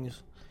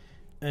rankings,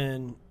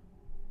 and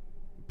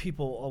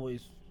people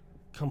always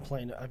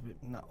complain.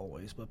 Not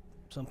always, but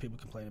some people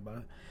complain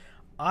about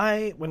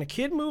it. When a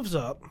kid moves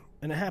up,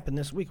 and it happened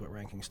this week with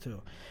rankings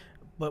too,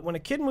 but when a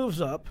kid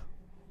moves up,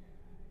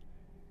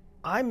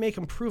 I make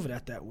them prove it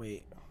at that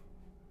weight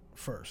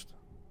first.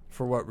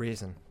 For what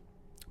reason?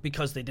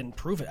 Because they didn't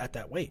prove it at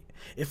that weight.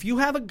 If you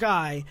have a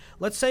guy,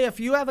 let's say if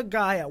you have a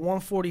guy at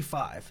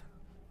 145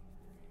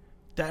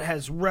 that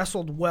has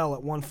wrestled well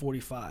at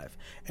 145,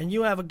 and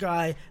you have a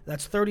guy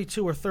that's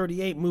 32 or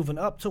 38 moving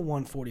up to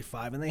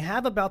 145, and they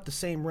have about the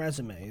same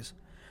resumes,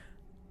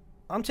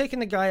 I'm taking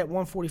the guy at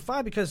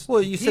 145 because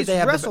he's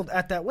wrestled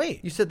at that weight.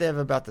 You said they have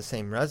about the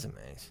same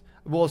resumes.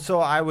 Well, so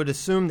I would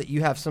assume that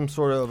you have some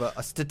sort of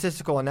a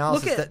statistical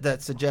analysis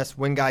that suggests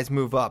when guys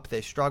move up,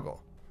 they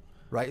struggle,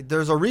 right?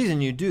 There's a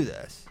reason you do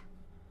this.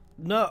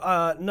 No,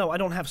 I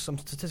don't have some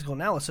statistical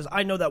analysis.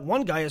 I know that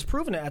one guy has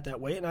proven it at that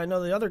weight, and I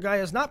know the other guy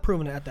has not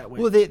proven it at that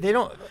weight. Well, they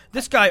don't.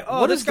 This guy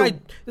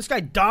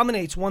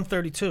dominates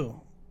 132.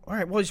 All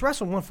right, well, he's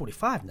wrestling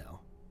 145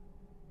 now.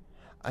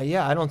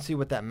 Yeah, I don't see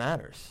what that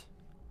matters.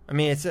 I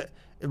mean, it's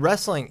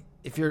wrestling.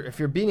 If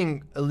you're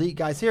beating elite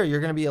guys here, you're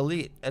going to be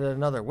elite at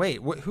another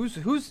weight.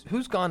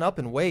 Who's gone up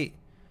in weight?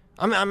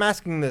 I'm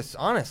asking this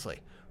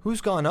honestly.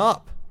 Who's gone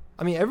up?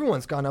 I mean,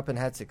 everyone's gone up and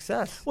had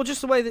success. Well,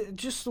 just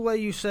the way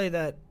you say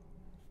that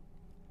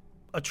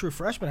a true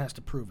freshman has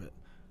to prove it.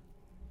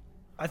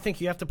 I think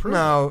you have to prove it.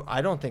 No,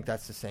 I don't think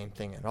that's the same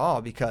thing at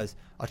all, because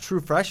a true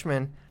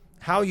freshman,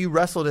 how you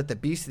wrestled at the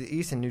Beast of the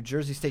East and New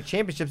Jersey State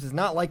Championships is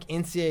not like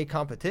NCAA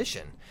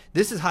competition.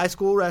 This is high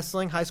school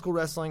wrestling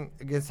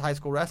against high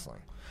school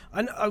wrestling.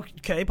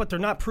 Okay, but they're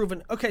not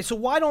proven. Okay, so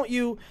why don't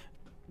you?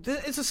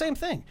 It's the same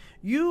thing.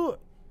 You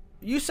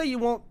say you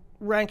won't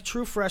rank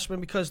true freshmen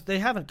because they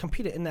haven't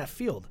competed in that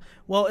field.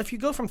 Well, if you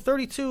go from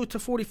 32 to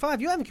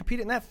 45, you haven't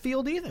competed in that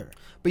field either.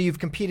 But you've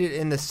competed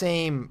in the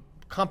same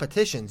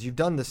competitions. You've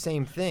done the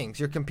same things.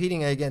 You're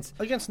competing against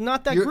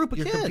not that group of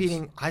kids. You're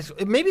competing high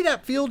school. Maybe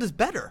that field is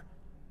better.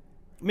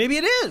 Maybe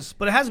it is,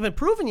 but it hasn't been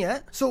proven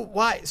yet. So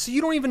why? So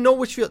you don't even know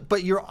which field.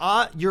 But you're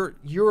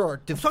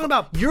talking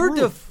about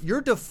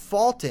you're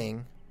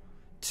defaulting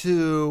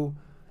to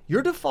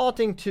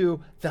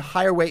the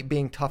higher weight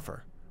being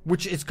tougher,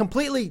 which is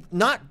completely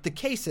not the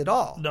case at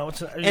all. No,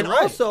 it's not. And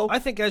right. also, I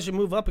think as you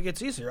move up, it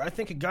gets easier. I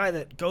think a guy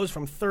that goes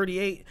from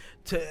 38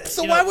 to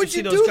So why would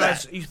you do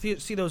guys, that? You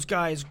see those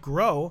guys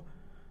grow.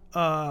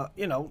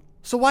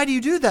 So why do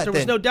you do that? There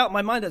then? was no doubt in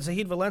my mind that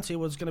Zahid Valencia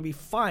was going to be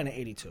fine at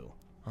 82.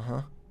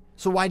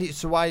 So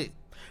why?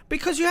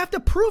 Because you have to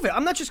prove it.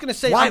 I'm not just going to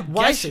say Why? I'm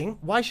Why guessing.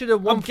 why should a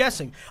one? I'm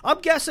guessing. I'm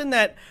guessing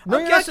that. No,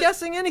 I'm you're not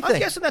guessing anything. I'm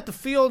guessing that the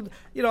field.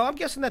 I'm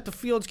guessing that the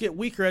fields get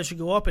weaker as you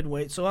go up in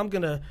weight. So I'm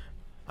going to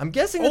I'm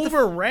guessing that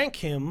over rank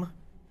him.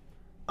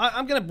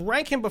 I'm going to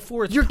rank him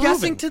before it's You're proven.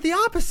 guessing to the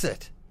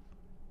opposite.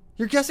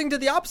 You're guessing to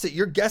the opposite.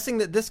 You're guessing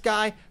that this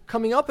guy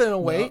coming up in a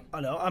weight.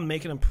 I know. I'm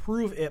making him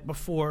prove it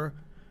before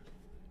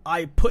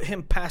I put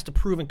him past a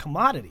proven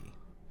commodity.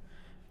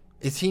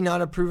 Is he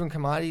not a proven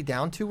commodity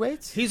down 2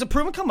 weights? He's a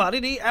proven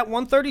commodity at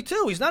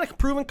 132. He's not a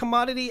proven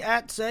commodity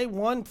at, say,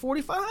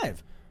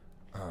 145.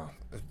 Oh,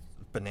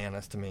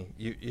 bananas to me.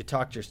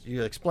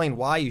 You explain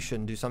why you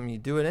shouldn't do something. You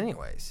do it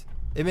anyways.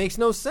 It makes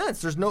no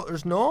sense. There's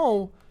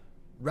no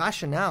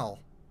rationale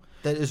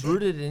that is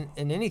rooted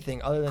in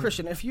anything other than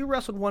Christian, if you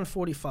wrestled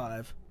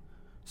 145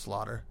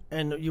 slaughter.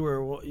 and you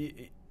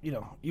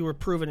were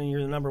proven and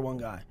you're the number one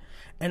guy,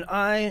 and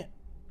I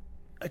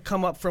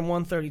come up from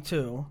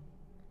 132,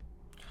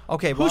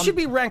 Okay, who should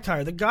be ranked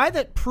higher? The guy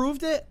that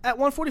proved it at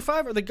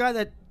 145 or the guy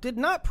that did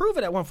not prove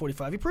it at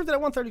 145? He proved it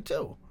at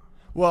 132.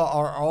 Well,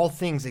 are all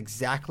things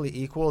exactly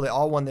equal? They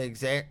all won the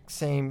exact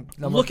same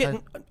number of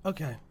times?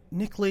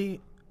 Nick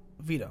Lee,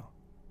 Vito.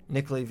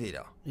 Nick Lee,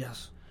 Vito.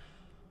 Yes,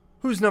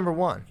 Who's number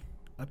one?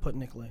 I put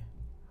Nick Lee.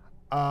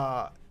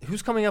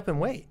 Who's coming up in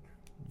weight?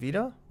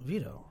 Vito?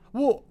 Vito.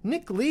 Well,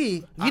 Nick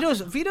Lee.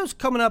 Vito's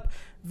coming up.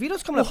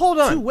 Vito's coming up. Hold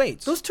on. 2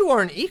 weights. Those two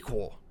aren't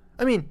equal.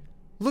 I mean,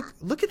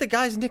 look at the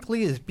guys Nick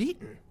Lee has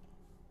beaten.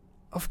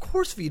 Of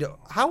course, Vito.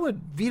 How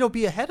would Vito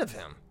be ahead of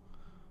him?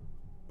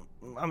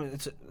 I mean,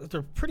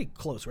 they're pretty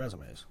close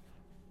resumes.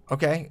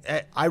 Okay,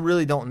 I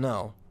really don't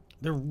know.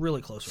 They're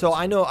really close. So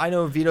resumes. I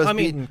know Vito's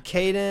beaten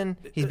Caden.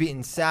 He's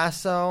beaten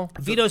Sasso.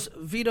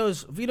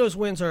 Vito's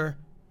wins are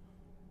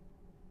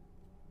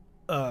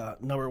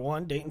number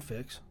 1 Dayton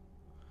Fix,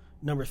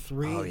 number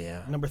 3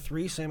 number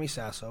 3 Sammy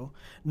Sasso,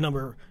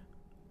 number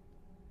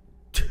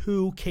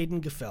 2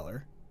 Caden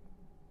Gefeller.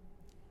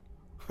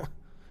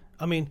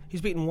 I mean, he's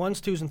beaten 1s,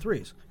 2s, and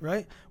 3s,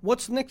 right?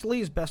 What's Nick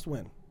Lee's best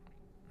win?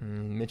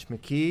 Mitch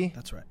McKee.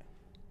 That's right.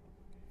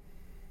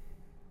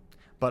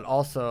 But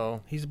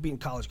also He's beaten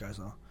college guys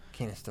now.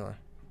 Keenan Store.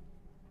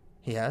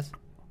 He has?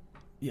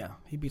 Yeah,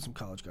 he beat some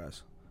college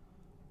guys.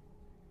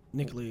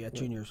 Nick Lee at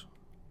juniors.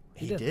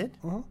 He did?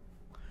 Uh-huh.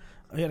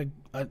 He had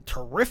a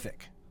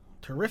terrific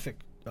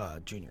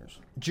juniors.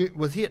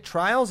 Was he at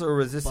trials or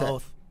was this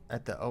Both.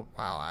 at the? Oh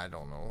wow, I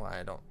don't know why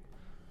I don't.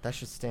 That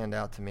should stand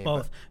out to me.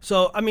 Both.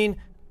 So I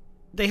mean,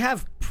 they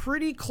have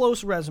pretty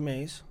close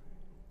resumes.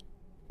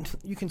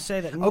 You can say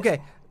that.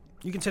 Okay.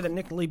 You can say that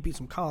Nick Lee beat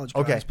some college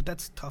guys, Okay. but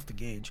that's tough to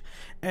gauge.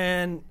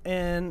 And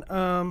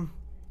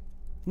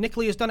Nick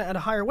Lee has done it at a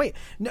higher weight.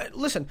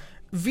 Listen,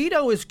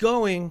 Vito is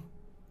going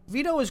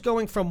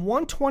from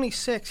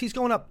 126. He's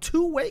going up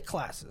 2 weight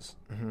classes.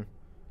 Mm-hmm.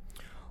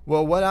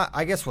 Well,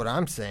 I guess what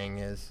I'm saying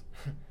is,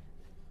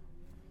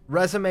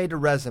 resume to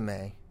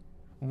resume,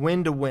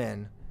 win to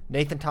win,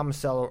 Nathan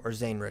Tomasello or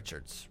Zane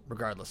Richards,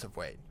 regardless of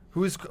weight.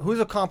 Who's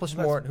accomplished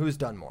more and who's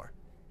done more?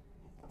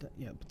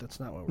 Yeah, but that's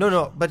not what we're saying.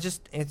 No, but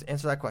just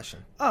answer that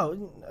question.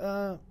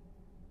 Oh,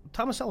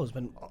 Tomasello's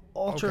been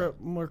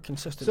more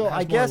consistent. So has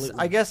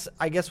I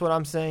more guess what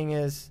I'm saying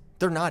is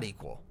they're not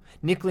equal.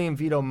 Nick Lee and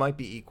Vito might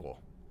be equal.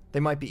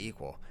 They might be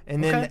equal.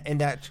 And then Okay.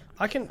 and that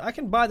I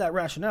can buy that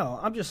rationale.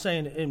 I'm just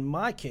saying, in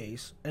my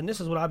case, and this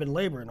is what I've been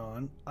laboring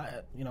on.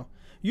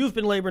 You've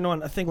been laboring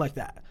on a thing like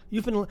that.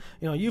 You've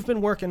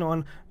been working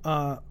on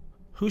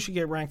who should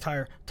get ranked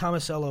higher,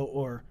 Tomasello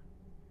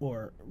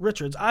or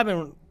Richards. I've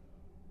been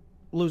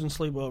losing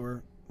sleep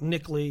over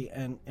Nick Lee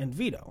and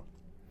Vito.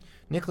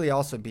 Nick Lee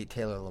also beat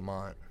Taylor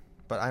Lamont,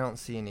 but I don't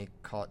see any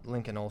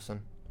Lincoln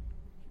Olsen.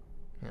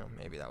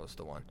 Maybe that was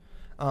the one.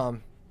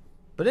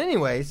 But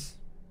anyways,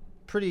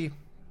 pretty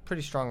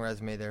strong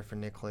resume there for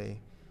Nick Lee.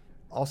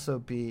 Also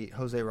beat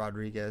Jose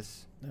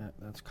Rodriguez.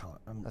 That's college.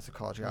 That's a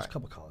college guy. There's a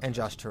couple college and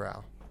guys. Josh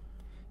Terrell.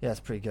 Yeah, it's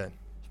pretty good.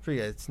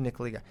 It's Nick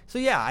Lee guy. So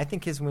yeah, I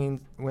think his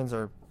wins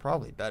are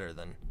probably better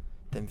than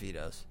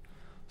Vito's.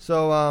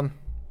 So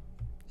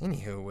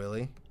anywho,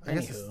 Willie, I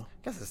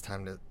guess it's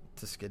time to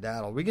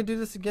skedaddle. We can do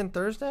this again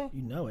Thursday?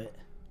 You know it.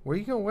 What are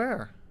you gonna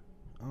wear?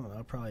 I don't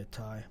know. Probably a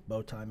tie,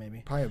 bow tie,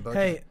 maybe. Probably a bow tie.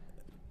 Hey,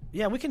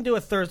 yeah, we can do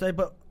it Thursday,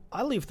 but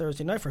I leave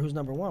Thursday night for Who's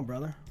Number One,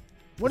 brother.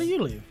 What do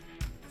you leave?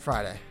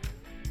 Friday.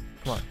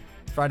 Come on.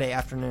 Friday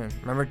afternoon.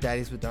 Remember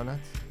Daddies with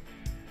Donuts?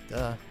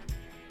 Duh.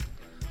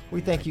 We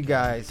thank you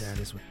guys.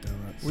 Daddies with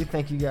Donuts. We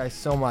thank you guys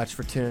so much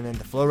for tuning in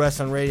to Flow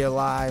Wrestling Radio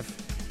Live.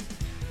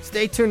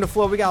 Stay tuned to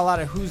Flow. We got a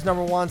lot of Who's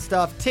Number One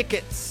stuff.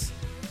 Tickets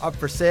up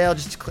for sale.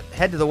 Just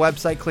head to the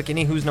website, click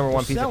any Who's Number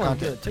One piece of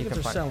content. Good.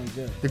 Tickets are selling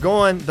good. They're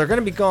going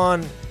to be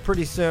gone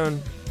pretty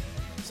soon.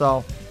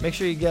 So make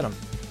sure you get them.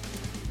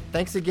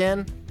 Thanks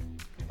again,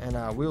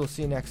 and we will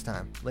see you next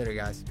time. Later,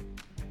 guys.